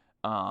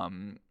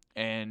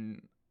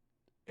 and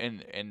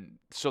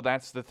so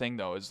that's the thing,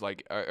 though, is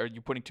like, are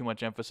you putting too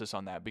much emphasis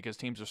on that? Because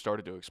teams have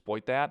started to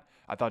exploit that.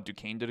 I thought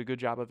Duquesne did a good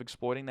job of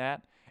exploiting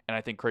that, and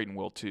I think Creighton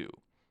will too.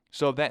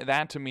 So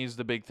that to me is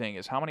the big thing,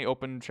 is how many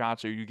open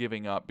shots are you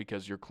giving up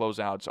because your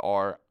closeouts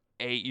are,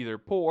 either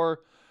poor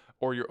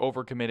or you're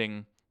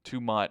overcommitting too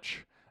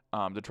much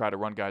to try to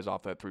run guys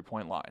off that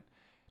three-point line.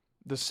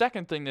 The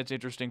second thing that's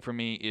interesting for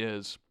me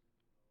is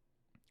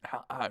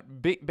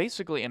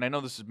basically, and I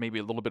know this is maybe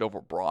a little bit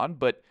overbroad,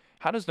 but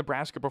how does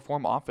Nebraska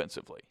perform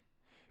offensively?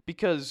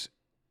 Because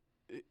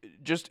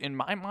just in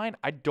my mind,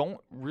 I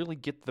don't really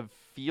get the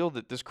feel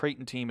that this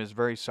Creighton team is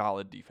very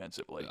solid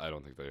defensively. I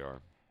don't think they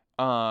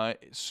are.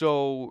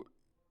 So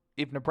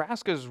if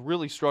Nebraska is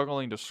really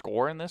struggling to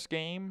score in this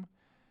game,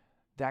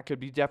 that could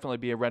definitely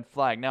be a red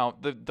flag. Now,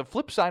 the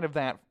flip side of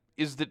that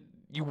is that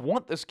you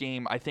want this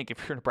game, I think,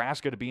 if you're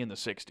Nebraska, to be in the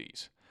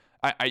 60s.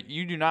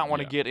 You do not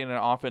want to get in an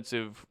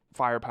offensive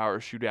firepower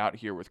shootout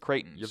here with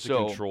Creighton. You have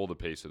to control the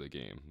pace of the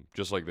game,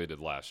 just like they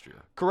did last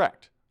year.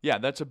 Correct. Yeah,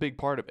 that's a big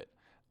part of it.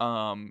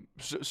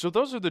 So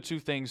those are the two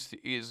things.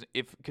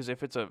 Because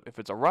if it's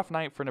a rough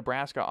night for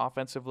Nebraska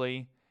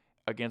offensively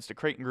against a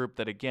Creighton group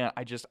that, again,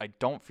 I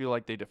don't feel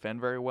like they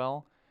defend very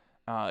well.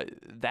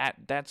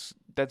 That's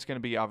going to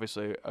be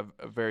obviously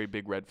a very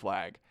big red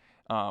flag.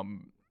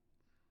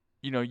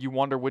 You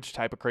wonder which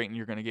type of Creighton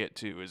you're going to get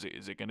to. Is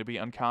it going to be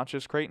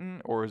unconscious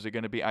Creighton, or is it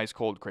going to be ice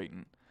cold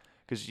Creighton?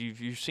 Because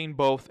you've seen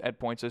both at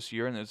points this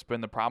year, and it's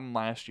been the problem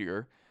last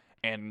year.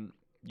 And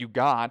you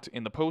got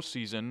in the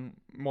postseason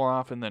more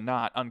often than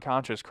not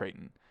unconscious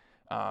Creighton.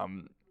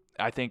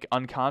 I think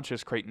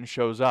unconscious Creighton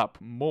shows up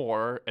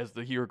more as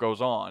the year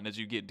goes on, as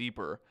you get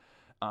deeper.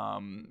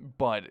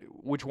 But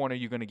which one are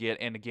you going to get?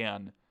 And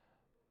again,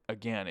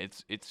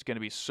 it's going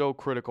to be so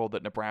critical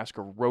that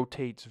Nebraska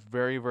rotates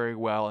very, very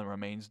well and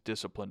remains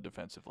disciplined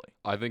defensively.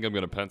 I think I'm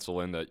going to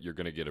pencil in that you're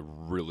going to get a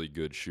really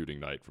good shooting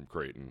night from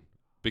Creighton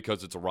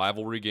because it's a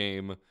rivalry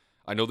game.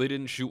 I know they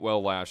didn't shoot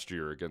well last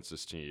year against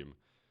this team,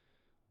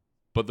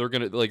 but they're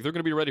going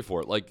to be ready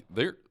for it. Like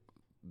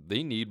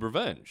they need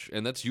revenge,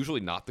 and that's usually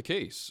not the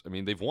case. I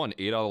mean, they've won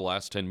 8 out of the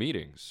last 10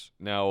 meetings.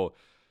 Now,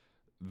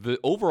 the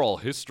overall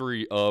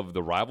history of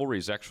the rivalry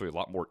is actually a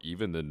lot more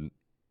even than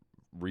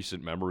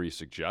recent memory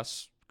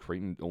suggests.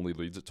 Creighton only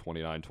leads at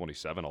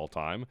 29-27 all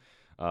time.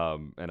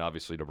 And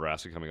obviously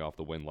Nebraska coming off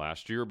the win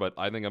last year. But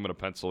I think I'm going to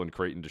pencil in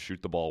Creighton to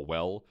shoot the ball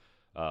well.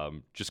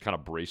 Just kind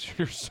of brace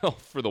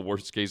yourself for the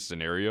worst case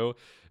scenario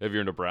if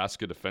you're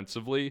Nebraska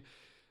defensively.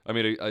 I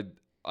mean,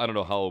 I don't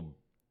know how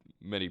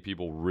many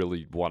people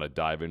really want to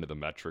dive into the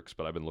metrics,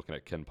 but I've been looking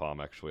at Ken Palm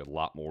actually a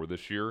lot more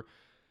this year.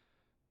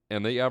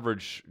 And they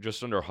average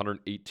just under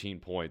 118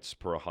 points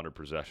per 100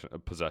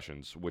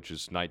 possessions, which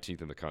is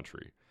 19th in the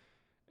country.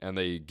 And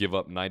they give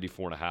up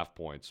 94.5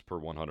 points per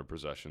 100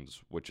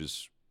 possessions, which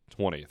is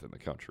 20th in the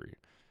country.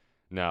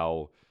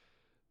 Now,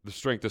 the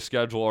strength of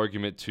schedule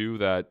argument, too,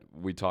 that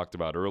we talked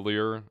about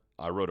earlier,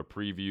 I wrote a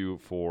preview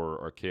for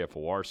our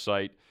KFOR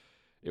site.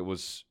 It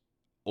was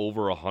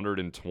over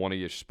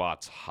 120-ish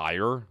spots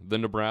higher than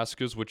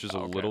Nebraska's, which is a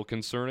little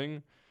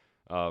concerning.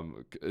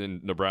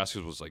 And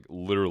Nebraska's was like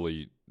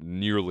literally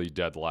nearly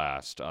dead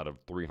last out of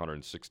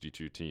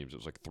 362 teams. It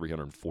was like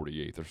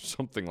 348th or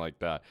something like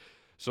that.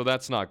 So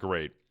that's not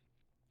great.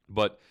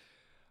 But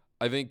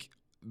I think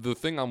the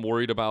thing I'm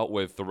worried about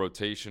with the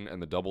rotation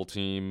and the double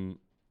team,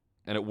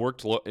 and it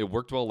worked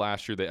well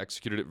last year. They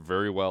executed it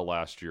very well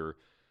last year.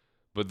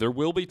 But there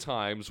will be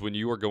times when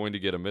you are going to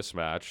get a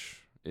mismatch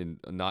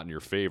not in your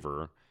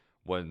favor,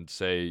 when,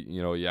 say,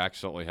 you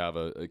accidentally have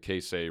a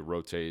Casey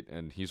rotate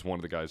and he's one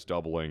of the guys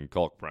doubling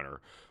Kalkbrenner,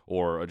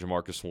 or a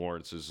Jamarcus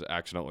Lawrence is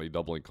accidentally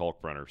doubling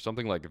Kalkbrenner,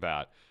 something like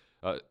that.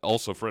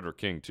 Also, Frederick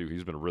King, too.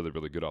 He's been really,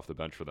 really good off the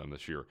bench for them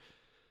this year.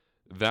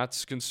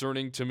 That's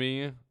concerning to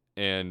me,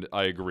 and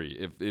I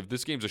agree. If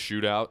this game's a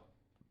shootout,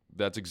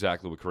 that's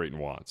exactly what Creighton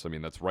wants. I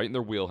mean, that's right in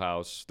their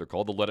wheelhouse. They're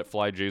called the Let It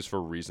Fly Jays for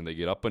a reason. They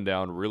get up and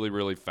down really,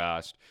 really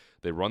fast.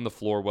 They run the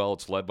floor well.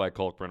 It's led by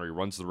Kalkbrenner. He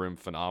runs the rim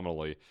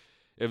phenomenally.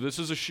 If this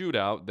is a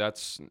shootout,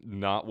 that's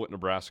not what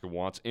Nebraska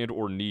wants and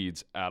or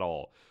needs at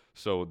all.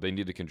 So they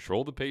need to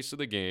control the pace of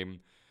the game,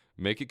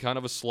 make it kind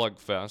of a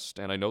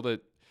slugfest, and I know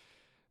that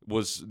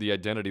was the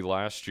identity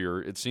last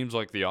year. It seems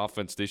like the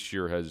offense this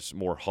year has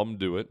more hum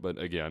to it, but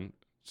again,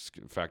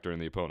 factor in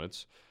the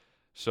opponents.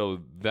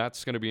 So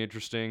that's going to be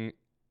interesting.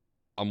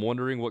 I'm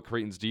wondering what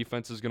Creighton's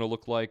defense is going to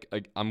look like.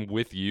 I'm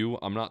with you.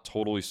 I'm not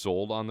totally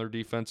sold on their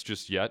defense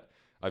just yet.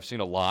 I've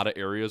seen a lot of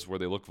areas where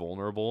they look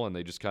vulnerable, and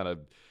they just kind of,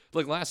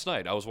 like last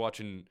night, I was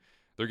watching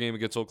their game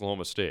against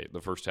Oklahoma State,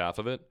 the first half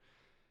of it,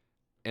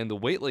 and the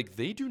way,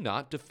 they do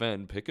not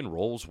defend pick and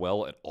rolls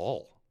well at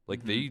all.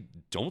 They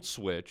don't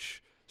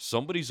switch.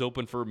 Somebody's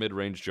open for a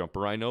mid-range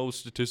jumper. I know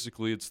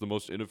statistically it's the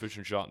most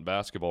inefficient shot in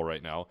basketball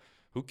right now.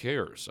 Who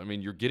cares? I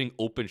mean, you're getting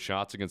open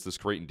shots against this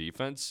Creighton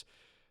defense.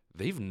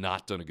 They've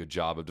not done a good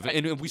job of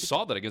defending. And we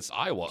saw that against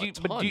Iowa a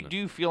ton. But do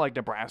you feel like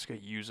Nebraska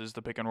uses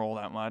the pick and roll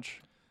that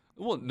much?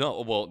 Well,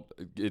 no. Well,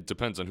 it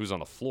depends on who's on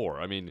the floor.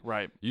 I mean,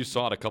 right. You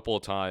saw it a couple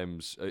of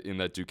times in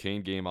that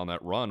Duquesne game on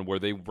that run where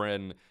they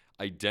ran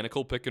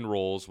identical pick and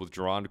rolls with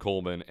Jerron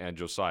Coleman and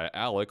Josiah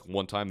Alec.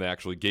 One time they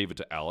actually gave it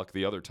to Alec.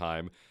 The other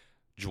time,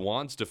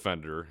 Juwan's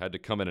defender had to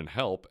come in and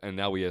help, and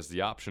now he has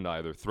the option to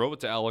either throw it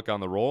to Alec on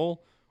the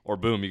roll or,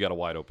 boom, you got a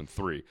wide open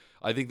three.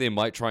 I think they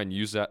might try and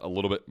use that a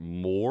little bit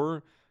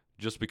more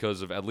just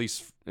because of, at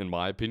least in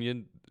my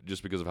opinion,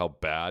 just because of how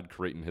bad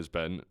Creighton has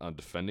been on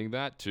defending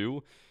that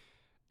too.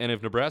 And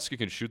if Nebraska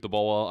can shoot the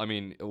ball well, I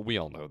mean, we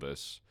all know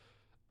this.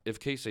 If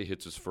Casey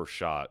hits his first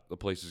shot, the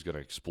place is going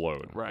to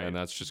explode. Right. And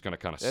that's just going to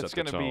kind of set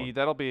the tone.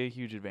 That'll be a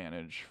huge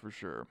advantage for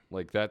sure.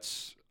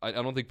 I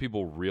don't think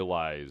people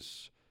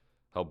realize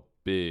how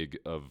big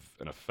of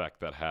an effect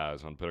that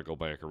has on Pinnacle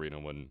Bank Arena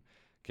when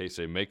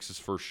Casey makes his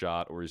first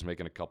shot or he's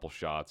making a couple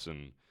shots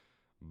and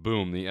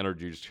boom, the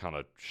energy just kind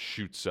of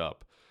shoots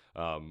up.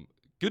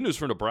 Good news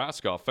for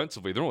Nebraska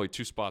offensively, they're only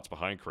 2 spots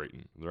behind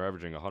Creighton. They're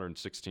averaging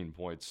 116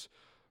 points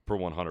per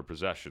 100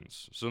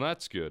 possessions. So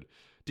that's good.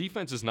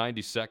 Defense is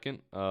 92nd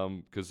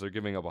because they're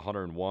giving up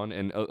 101,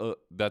 and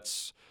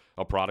that's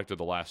a product of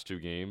the last 2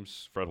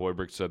 games. Fred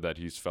Hoiberg said that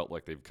he's felt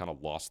like they've kind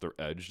of lost their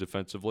edge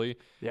defensively,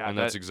 and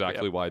that's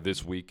exactly why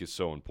this week is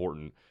so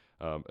important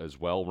as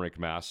well. Rick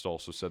Mast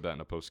also said that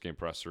in a post-game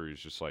presser. He's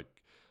just like,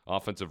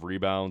 offensive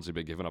rebounds, they've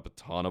been giving up a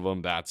ton of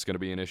them. That's going to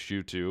be an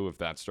issue too if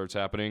that starts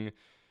happening.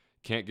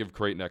 Can't give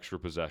Creighton extra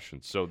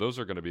possessions. So those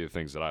are going to be the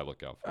things that I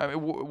look out for. I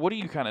mean, what do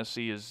you kind of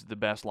see as the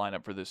best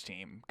lineup for this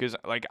team? Because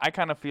I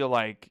kind of feel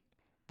like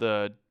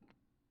I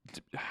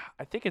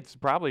think it's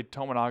probably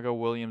Tominaga,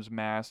 Williams,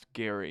 Mast,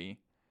 Gary,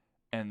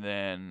 and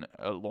then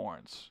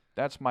Lawrence.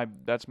 That's my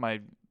best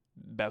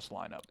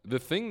lineup. The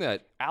thing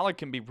that Alec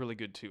can be really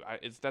good too.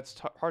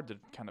 That's hard to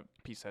kind of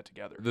piece that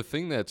together. The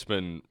thing that's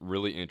been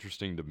really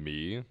interesting to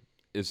me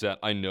is that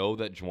I know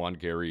that Juwan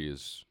Gary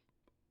is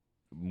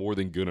more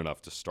than good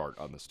enough to start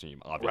on this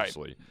team,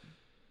 obviously. Right.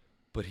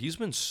 But he's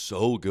been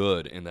so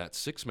good in that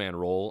 6-man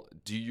role.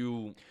 Do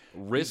you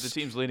risk He's the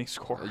team's leading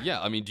scorer? Yeah,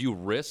 I mean, do you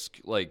risk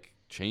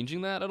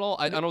changing that at all?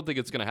 I don't think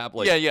it's going to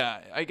happen. Yeah.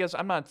 I guess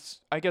I'm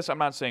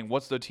not saying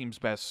what's the team's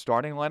best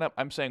starting lineup.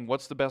 I'm saying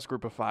what's the best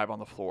group of 5 on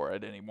the floor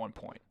at any one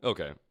point.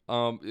 Okay.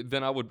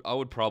 Then I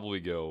would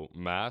probably go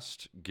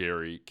Mast,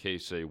 Gary,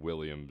 Casey,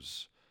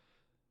 Williams,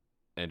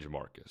 and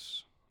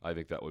Jamarcus. I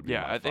think that would be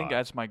my 5. think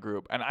that's my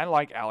group, and I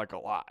like Alec a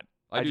lot.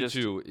 I do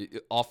too.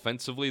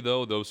 Offensively,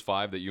 though, those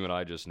 5 that you and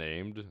I just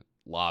named, a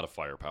lot of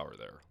firepower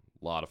there.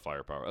 A lot of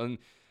firepower. And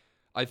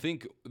I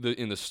think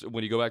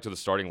when you go back to the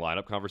starting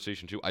lineup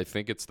conversation, too, I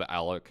think it's the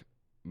Alec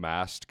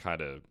Mast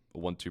kind of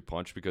 1-2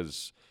 punch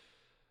because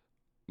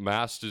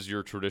Mast is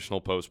your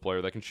traditional post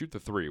player that can shoot the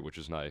 3, which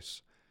is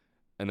nice.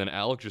 And then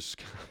Alec just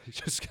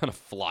kind of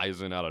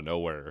flies in out of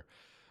nowhere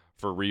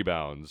for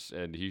rebounds,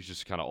 and he's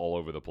just kind of all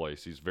over the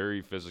place. He's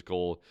very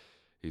physical.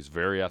 He's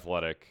very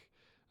athletic.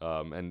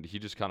 And he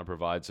just kind of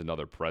provides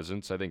another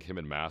presence. I think him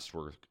and Mast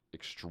work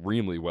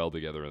extremely well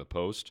together in the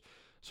post.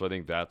 So I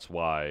think that's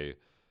why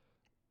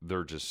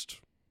they're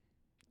just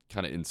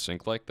kind of in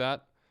sync like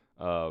that.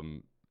 I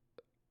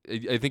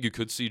think you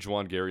could see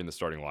Juwan Gary in the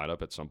starting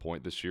lineup at some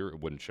point this year. It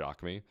wouldn't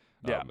shock me.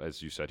 Yeah.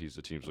 As you said, he's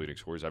the team's leading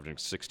scorer. He's averaging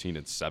 16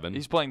 and 7.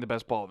 He's playing the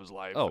best ball of his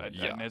life. Oh, and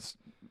yeah. And it's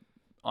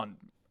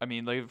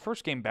the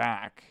first game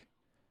back,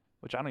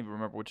 which I don't even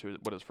remember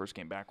what his first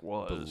game back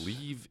was.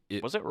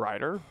 Was it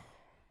Ryder?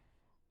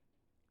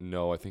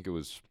 No, I think it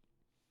was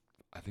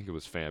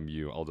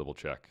FAMU. I'll double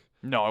check.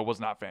 No, it was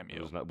not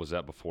FAMU. Was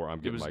that before? I'm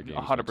getting my games.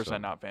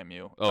 100% not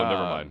FAMU. Oh,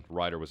 never mind.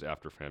 Ryder was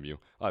after FAMU.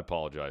 I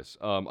apologize.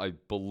 I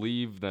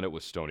believe then it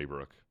was Stony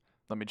Brook.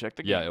 Let me check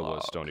the game. Yeah, it log.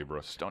 was Stony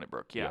Brook. Stony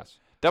Brook, yeah. Yes.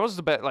 That was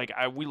the best. Like,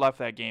 we left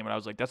that game, and I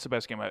was like, that's the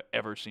best game I've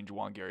ever seen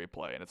Juwan Gary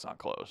play, and it's not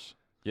close.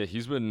 Yeah,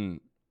 he's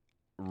been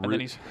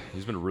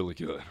he's been really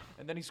good.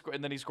 And then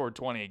he scored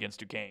 20 against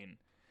Duquesne.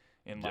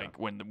 And like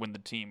when the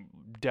team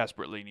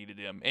desperately needed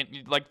him, and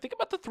like think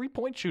about the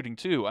 3-point shooting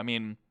too. I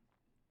mean,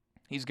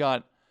 he's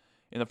got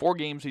in the 4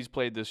 games he's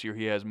played this year,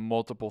 he has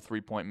multiple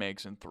 3-point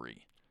makes in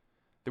 3,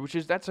 which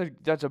is that's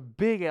a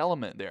big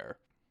element there,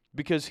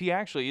 because he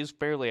actually is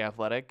fairly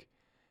athletic.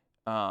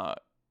 Well,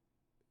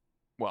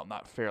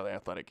 not fairly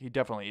athletic. He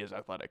definitely is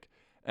athletic,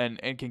 and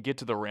can get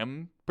to the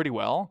rim pretty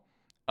well.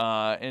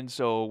 And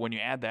so when you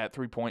add that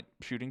 3-point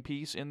shooting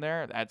piece in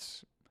there,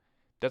 that's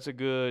a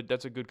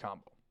good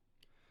combo.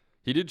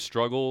 He did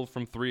struggle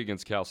from 3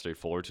 against Cal State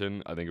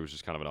Fullerton. I think it was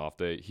just kind of an off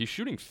day. He's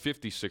shooting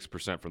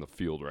 56% from the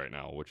field right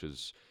now, which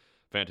is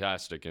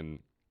fantastic. And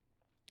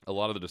a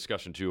lot of the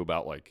discussion, too,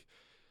 about, like,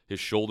 his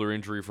shoulder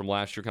injury from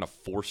last year kind of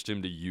forced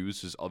him to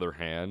use his other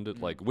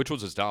hand, like, which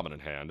was his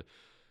dominant hand.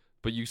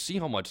 But you see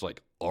how much,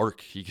 like,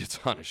 arc he gets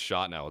on his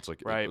shot now. It's,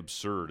 like,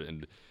 absurd.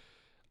 And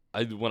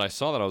when I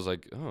saw that, I was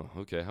like, oh,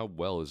 okay, how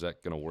well is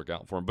that going to work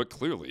out for him? But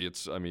clearly,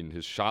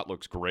 his shot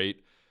looks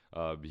great.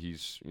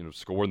 He's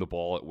scoring the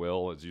ball at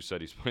will. As you said,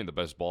 he's playing the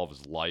best ball of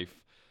his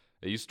life.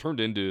 He's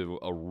turned into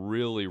a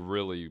really,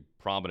 really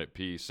prominent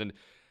piece. And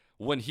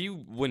when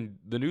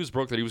the news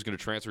broke that he was going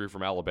to transfer here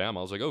from Alabama,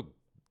 I was like, oh,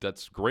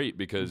 that's great,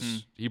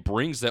 because he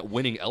brings that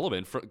winning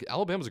element.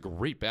 Alabama's a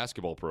great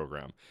basketball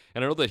program.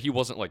 And I know that he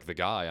wasn't like the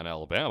guy on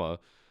Alabama,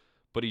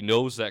 but he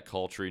knows that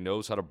culture. He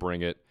knows how to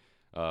bring it.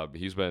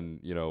 He's been,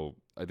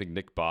 I think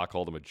Nick Bach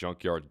called him a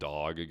junkyard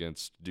dog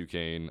against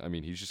Duquesne. I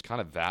mean, he's just kind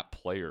of that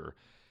player.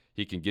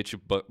 He can get you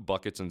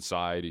buckets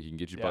inside. He can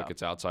get you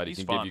buckets outside. He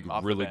can give you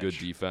really good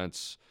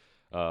defense.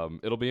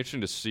 It'll be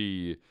interesting to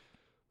see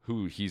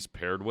who he's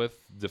paired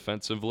with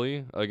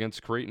defensively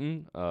against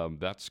Creighton.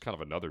 That's kind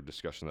of another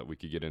discussion that we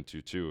could get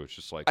into, too. It's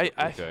just like,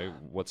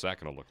 what's that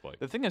going to look like?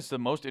 The thing that's the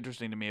most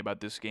interesting to me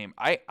about this game,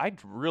 I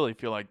really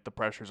feel like the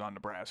pressure's on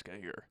Nebraska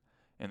here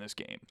in this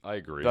game. I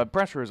agree. The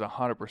pressure is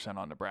 100%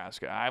 on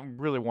Nebraska. I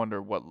really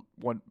wonder what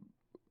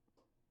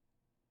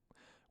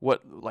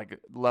like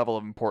level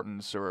of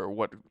importance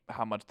or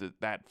how much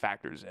that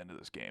factors into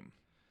this game.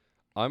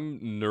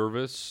 I'm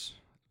nervous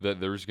that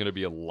there's going to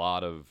be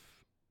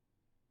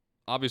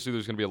obviously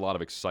there's going to be a lot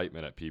of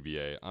excitement at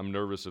PBA. I'm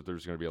nervous if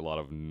there's going to be a lot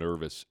of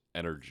nervous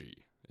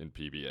energy in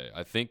PBA.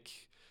 I think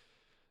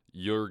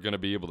you're going to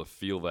be able to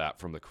feel that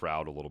from the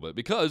crowd a little bit,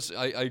 because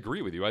I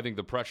agree with you. I think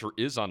the pressure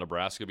is on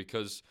Nebraska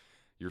because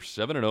you're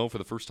 7-0 for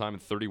the first time in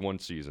 31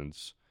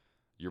 seasons.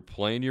 You're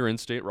playing your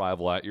in-state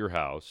rival at your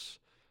house.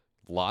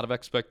 A lot of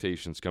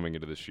expectations coming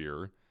into this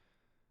year.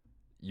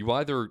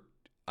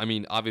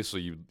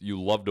 Obviously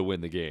you love to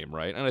win the game,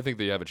 right? And I think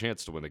they have a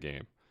chance to win the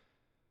game.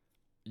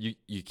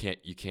 You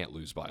can't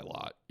lose by a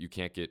lot. You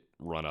can't get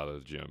run out of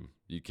the gym.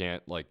 You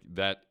can't,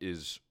 that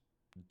is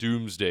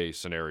doomsday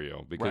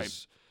scenario,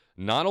 because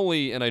not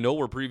only, and I know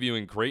we're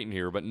previewing Creighton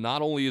here, but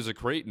not only is it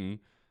Creighton,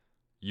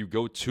 you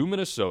go to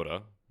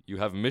Minnesota, you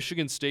have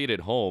Michigan State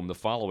at home the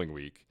following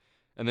week,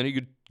 and then you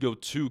could go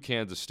to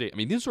Kansas State. I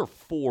mean, these are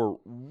 4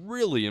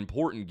 really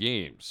important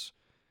games.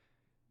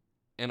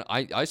 And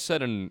I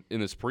said in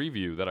this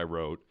preview that I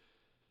wrote,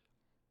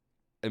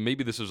 and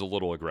maybe this is a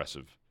little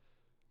aggressive,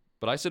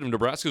 but I said if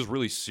Nebraska's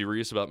really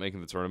serious about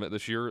making the tournament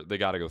this year, they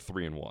got to go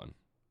 3-1.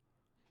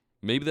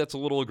 Maybe that's a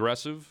little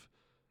aggressive,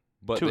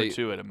 but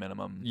 2-2 at a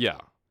minimum. Yeah.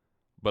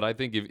 But I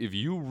think if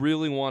you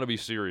really want to be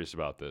serious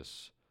about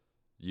this,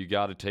 you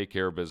got to take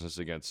care of business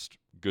against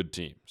good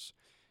teams.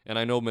 And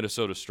I know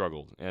Minnesota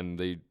struggled, and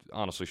they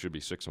honestly should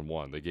be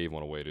 6-1. They gave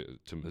one away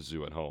to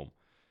Mizzou at home.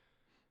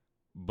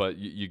 But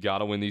you got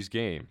to win these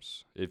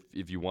games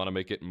if you want to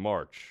make it in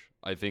March.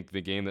 I think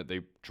the game that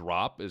they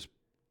drop is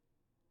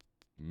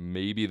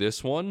maybe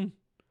this one.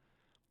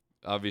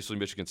 Obviously,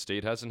 Michigan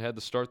State hasn't had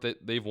the start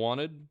that they've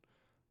wanted,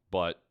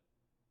 but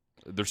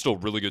they're still a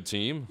really good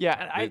team.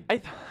 Yeah,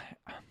 and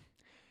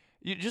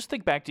you just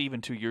think back to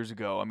even 2 years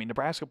ago. I mean,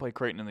 Nebraska played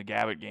Creighton in the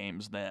Gavitt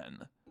games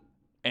then.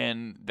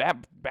 And that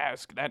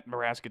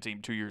Nebraska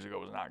team 2 years ago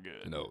was not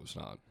good. No, it was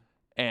not.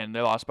 And they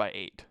lost by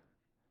 8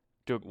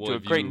 to a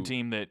Creighton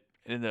team that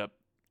ended up,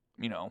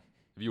 If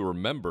you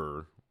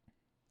remember,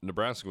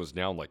 Nebraska was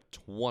down like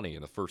 20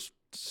 in the first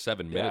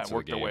 7 minutes of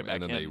the game.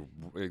 And then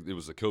it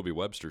was the Kobe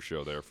Webster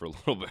show there for a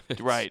little bit.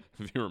 Right.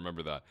 If you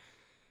remember that.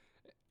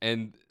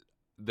 And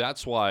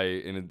that's why,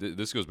 and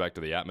this goes back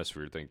to the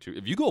atmosphere thing too.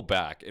 If you go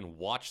back and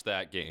watch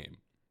that game,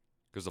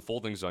 because the full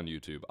thing's on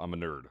YouTube, I'm a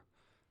nerd.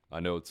 I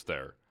know it's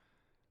there.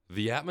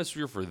 The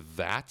atmosphere for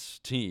that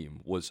team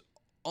was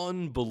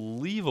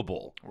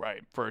unbelievable.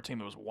 Right, for a team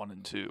that was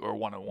 1-2 or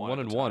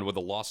 1-1. 1-1 with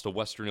a loss to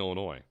Western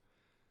Illinois.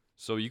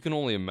 So you can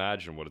only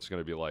imagine what it's going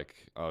to be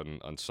like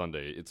on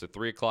Sunday. It's a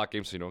 3:00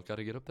 game, so you don't got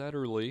to get up that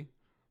early.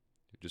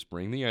 You just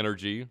bring the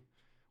energy,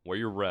 wear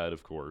your red,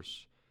 of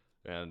course,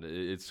 and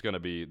it's going to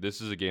be. This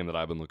is a game that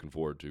I've been looking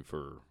forward to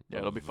for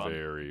it'll be fun.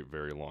 Very,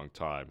 very long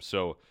time.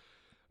 So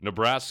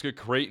Nebraska,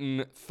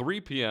 Creighton, 3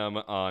 p.m.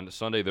 on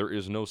Sunday. There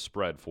is no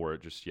spread for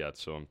it just yet,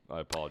 so I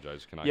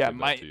apologize. Can I give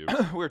that to you?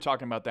 We were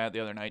talking about that the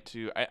other night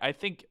too. I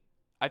think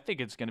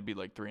it's going to be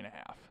like 3.5.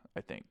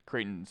 I think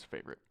Creighton's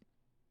favorite.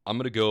 I'm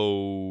going to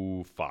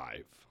go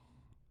 5.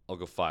 I'll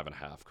go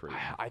 5.5 Creighton.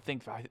 I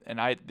think 5,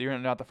 and you're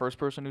not the first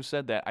person who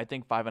said that. I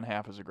think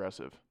 5.5 is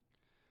aggressive.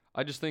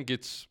 I just think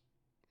it's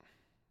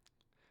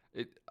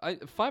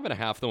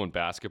 5.5 though in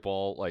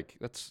basketball. Like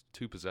that's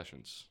 2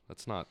 possessions.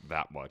 That's not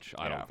that much.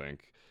 I don't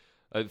think.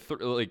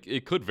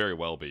 It could very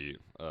well be,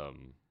 a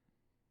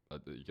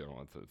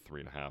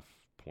 3.5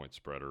 point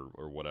spread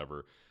or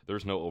whatever.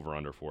 There's no over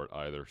under for it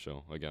either.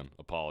 So again,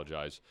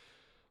 apologize,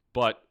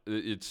 but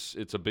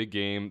it's a big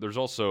game. There's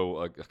also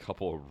a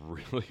couple of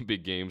really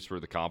big games for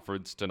the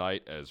conference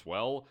tonight as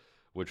well,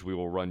 which we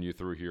will run you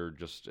through here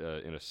just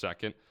in a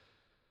second.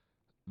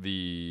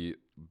 The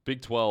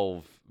Big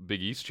 12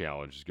 Big East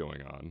Challenge is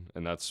going on,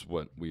 and that's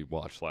what we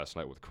watched last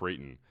night with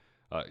Creighton.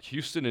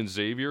 Houston and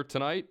Xavier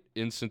tonight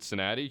in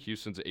Cincinnati.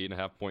 Houston's an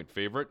 8.5-point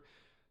favorite.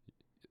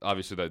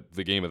 Obviously,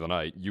 the game of the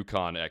night,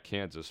 UConn at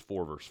Kansas,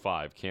 4 versus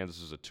 5.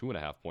 Kansas is a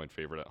 2.5-point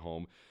favorite at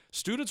home.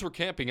 Students were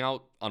camping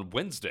out on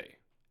Wednesday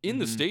in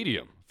the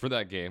stadium for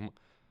that game.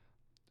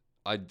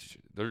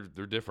 They're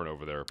different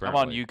over there,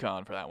 apparently. I'm on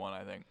UConn for that one,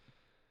 I think.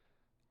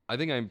 I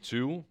think I'm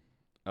too.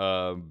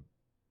 The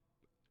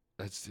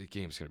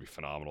game's going to be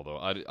phenomenal, though.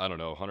 I don't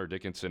know. Hunter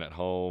Dickinson at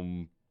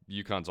home.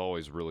 UConn's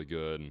always really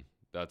good.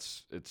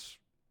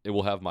 And it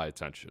will have my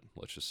attention.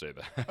 Let's just say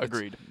that.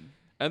 Agreed.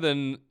 And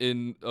then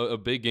in a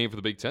big game for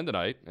the Big Ten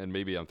tonight, and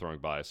maybe I'm throwing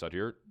bias out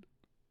here,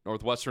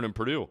 Northwestern and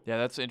Purdue. Yeah,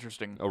 that's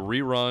interesting. A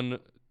rerun.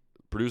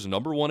 Purdue's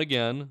number 1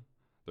 again.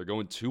 They're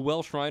going to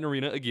Welsh Shrine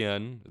Arena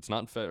again. It's not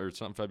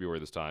in February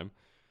this time.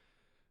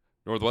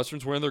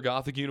 Northwestern's wearing their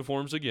Gothic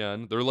uniforms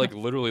again. They're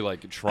literally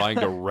trying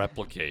to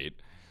replicate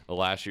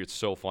last year. It's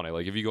so funny.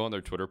 Like if you go on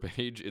their Twitter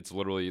page, it's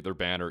literally their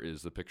banner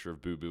is the picture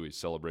of Boo Buie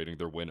celebrating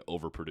their win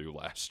over Purdue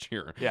last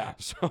year. Yeah.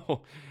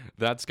 So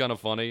that's kind of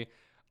funny.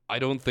 I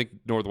don't think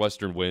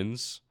Northwestern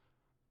wins.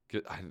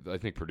 I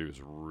think Purdue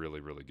is really,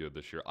 really good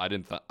this year. I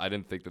didn't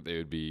think that they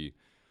would be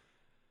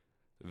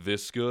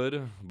this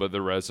good, but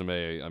their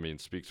resume,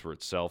 speaks for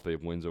itself. They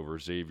have wins over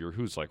Xavier,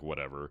 who's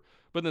whatever.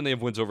 But then they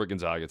have wins over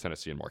Gonzaga,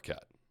 Tennessee, and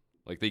Marquette.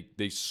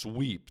 They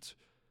swept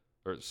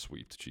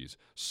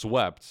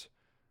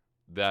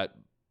that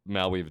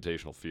Maui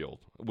Invitational Field,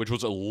 which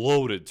was a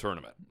loaded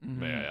tournament,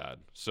 may I add.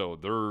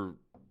 So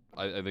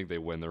I think they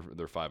win. They're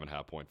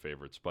 5.5-point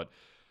favorites. But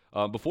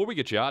before we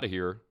get you out of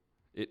here,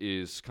 it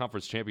is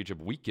conference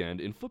championship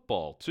weekend in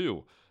football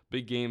too.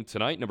 Big game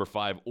tonight. Number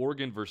 5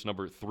 Oregon versus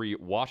number 3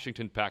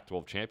 Washington.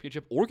 Pac-12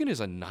 championship. Oregon is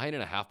a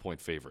 9.5-point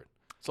favorite.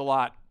 It's a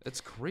lot.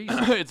 It's crazy.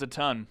 It's a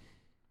ton.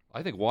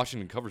 I think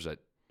Washington covers that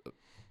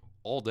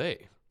all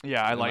day.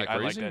 Yeah, I like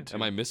that too.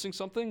 Am I missing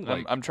something?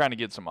 I'm trying to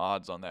get some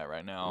odds on that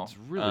right now. It's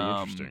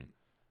really interesting.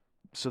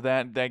 So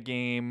that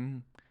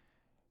game,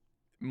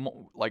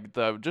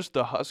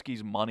 the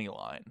Huskies money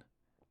line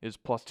is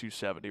plus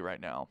 270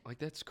 right now.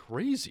 That's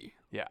crazy.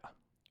 Yeah.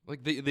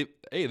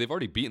 They've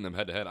already beaten them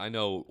head to head. I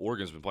know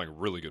Oregon's been playing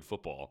really good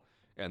football,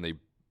 and they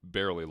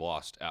barely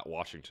lost at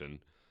Washington.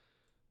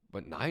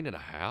 But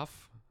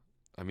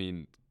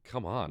 9.5?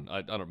 Come on.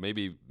 I don't know.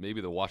 Maybe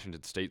the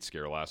Washington State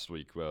scare last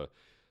week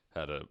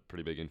had a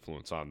pretty big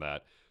influence on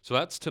that. So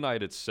that's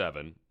tonight at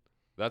 7.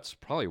 That's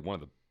probably one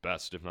of the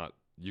best, if not,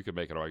 you could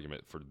make an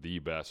argument for the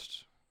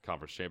best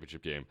conference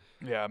championship game.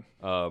 Yeah.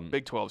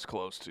 Big 12's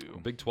close too.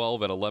 Big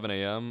 12 at 11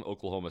 a.m.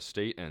 Oklahoma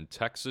State and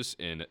Texas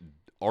in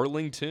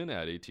Arlington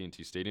at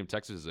AT&T Stadium.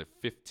 Texas is a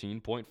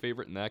 15-point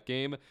favorite in that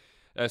game.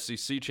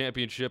 SEC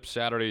championship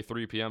Saturday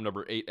 3 p.m.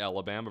 Number 8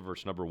 Alabama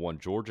versus number 1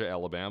 Georgia.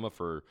 Alabama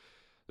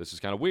this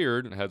is kind of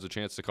weird and has a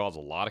chance to cause a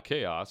lot of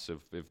chaos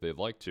if they'd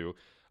like to.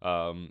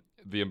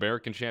 The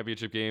American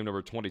Championship game,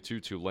 number 22,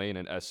 Tulane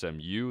and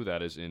SMU.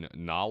 That is in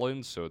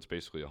Nollins, so it's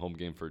basically a home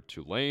game for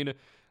Tulane.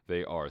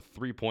 They are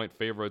 3-point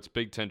favorites.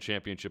 Big Ten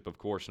Championship, of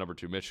course, number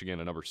 2, Michigan,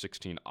 and number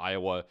 16,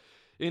 Iowa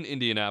in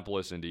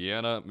Indianapolis,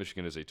 Indiana.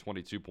 Michigan is a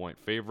 22-point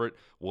favorite.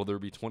 Will there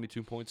be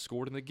 22 points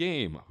scored in the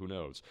game? Who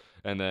knows?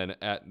 And then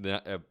at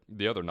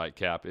the other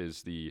nightcap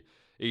is the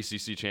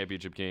ACC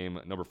Championship game,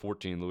 number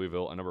 14,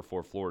 Louisville, and number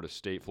 4, Florida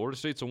State. Florida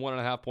State's a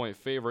 1.5-point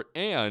favorite,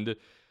 and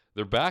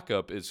their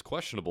backup is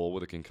questionable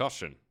with a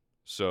concussion.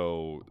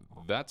 So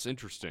that's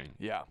interesting.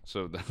 Yeah.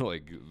 So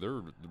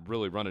they're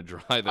really running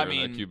dry there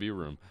in that QB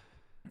room.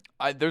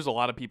 There's a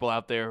lot of people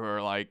out there who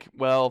are like,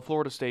 well,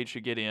 Florida State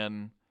should get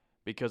in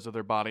because of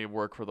their body of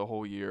work for the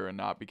whole year and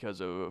not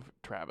because of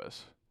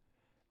Travis.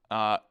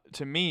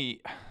 To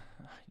me,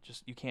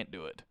 you can't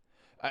do it.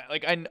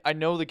 I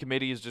know the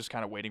committee is just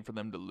kind of waiting for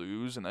them to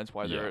lose, and that's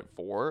why they're at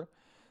 4.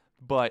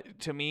 But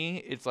to me,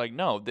 it's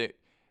no, it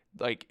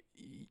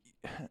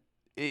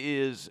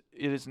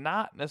is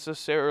not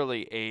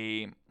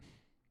necessarily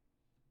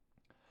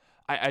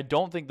I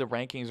don't think the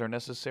rankings are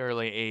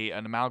necessarily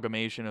an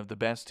amalgamation of the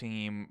best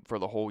team for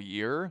the whole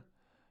year.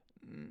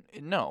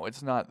 No,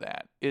 it's not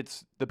that.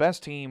 It's the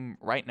best team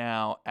right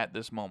now at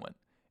this moment.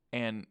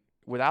 And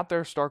without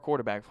their star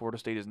quarterback, Florida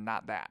State is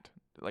not that.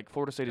 Like,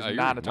 Florida State is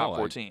not a top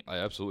 4 team. I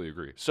absolutely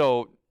agree.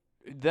 So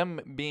them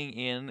being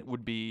in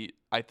would be,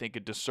 I think, a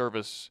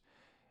disservice.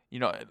 You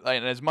know,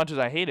 and as much as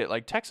I hate it,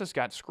 like, Texas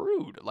got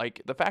screwed.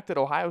 Like, the fact that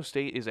Ohio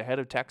State is ahead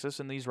of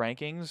Texas in these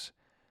rankings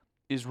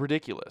is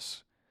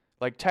ridiculous.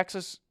 Like,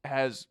 Texas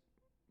has,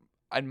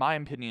 in my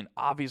opinion,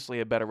 obviously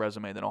a better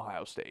resume than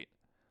Ohio State.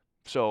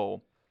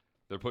 So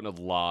they're putting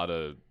a lot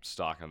of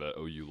stock on the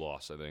OU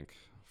loss, I think,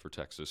 for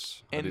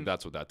Texas. I think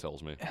that's what that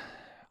tells me.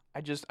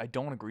 I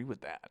don't agree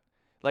with that.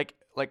 Like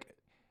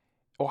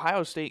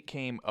Ohio State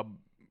came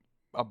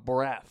a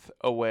breath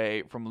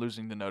away from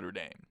losing to Notre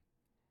Dame.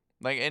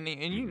 Like, and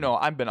you know,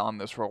 I've been on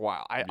this for a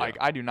while.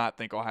 I do not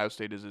think Ohio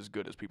State is as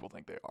good as people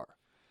think they are.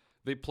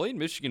 They played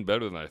Michigan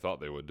better than I thought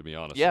they would, to be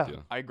honest yeah, with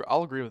you.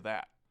 I'll agree with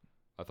that.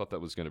 I thought that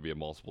was going to be a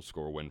multiple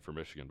score win for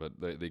Michigan, but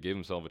they gave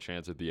themselves a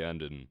chance at the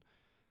end and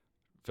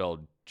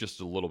fell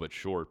just a little bit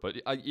short. But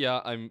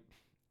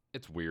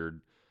it's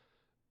weird.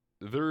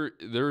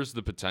 There's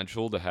the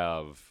potential to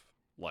have,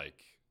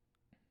 like,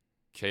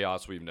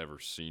 chaos we've never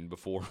seen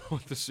before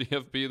with the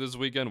CFP this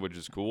weekend, which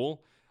is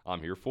cool. I'm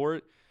here for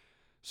it.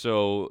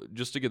 So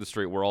just to get this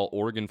straight, we're all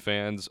Oregon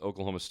fans,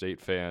 Oklahoma State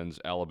fans,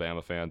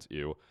 Alabama fans,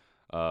 ew.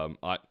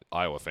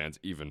 Iowa fans,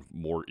 even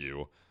more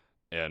ew.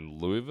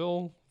 And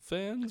Louisville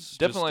fans?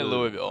 Definitely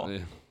Louisville.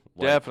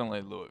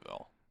 Definitely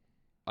Louisville.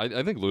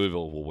 I think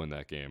Louisville will win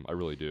that game. I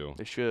really do.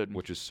 They should.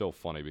 Which is so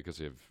funny because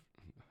they have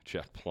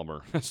Jack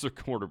Plummer as their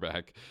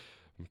quarterback,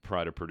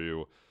 pride of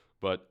Purdue.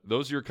 But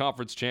those are your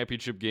conference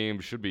championship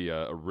games. Should be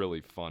a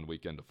really fun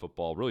weekend of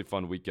football. Really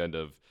fun weekend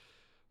of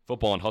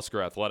football and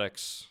Husker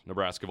athletics.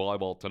 Nebraska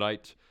volleyball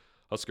tonight.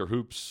 Husker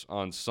hoops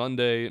on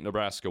Sunday.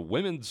 Nebraska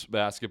women's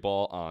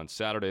basketball on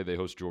Saturday. They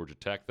host Georgia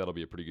Tech. That'll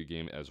be a pretty good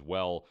game as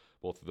well.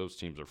 Both of those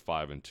teams are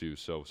 5-2,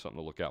 so something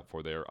to look out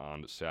for there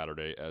on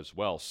Saturday as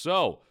well.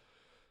 So,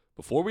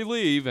 before we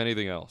leave,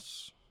 anything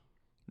else?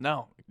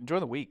 No. Enjoy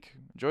the week.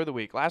 Enjoy the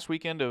week. Last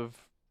weekend of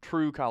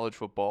true college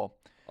football.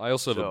 I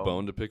also have a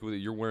bone to pick with you.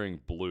 You're wearing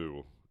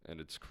blue,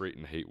 and it's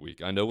Creighton Hate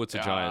Week. I know it's a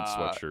Giant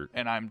sweatshirt.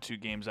 And I'm 2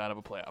 games out of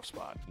a playoff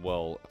spot.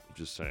 Well, I'm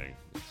just saying,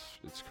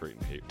 it's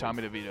Creighton Hate Week.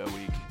 Tommy DeVito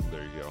week.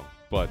 There you go.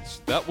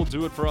 But that will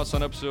do it for us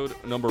on episode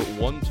number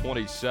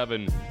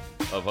 127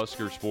 of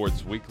Husker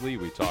Sports Weekly.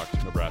 We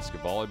talked Nebraska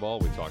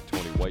volleyball. We talked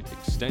Tony White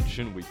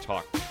extension. We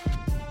talked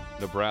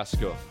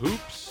Nebraska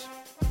hoops.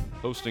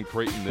 Hosting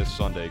Creighton this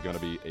Sunday. Going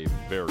to be a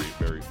very,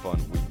 very fun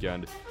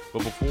weekend.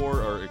 But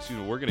we're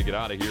going to get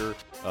out of here.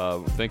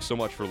 Thanks so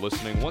much for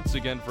listening once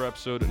again for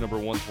episode number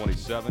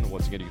 127.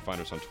 Once again, you can find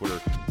us on Twitter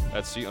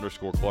at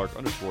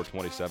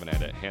C_Clark_27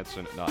 and at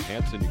Hansen Not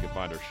Hansen. You can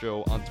find our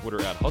show on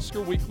Twitter at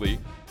Husker Weekly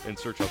and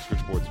search Husker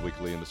Sports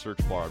Weekly in the search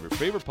bar of your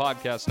favorite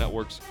podcast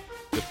networks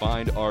to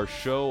find our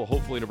show.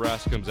 Hopefully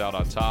Nebraska comes out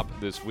on top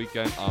this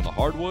weekend on the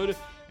hardwood,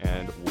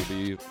 and we'll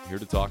be here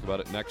to talk about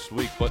it next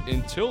week. But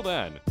until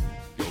then,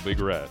 go Big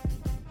Red.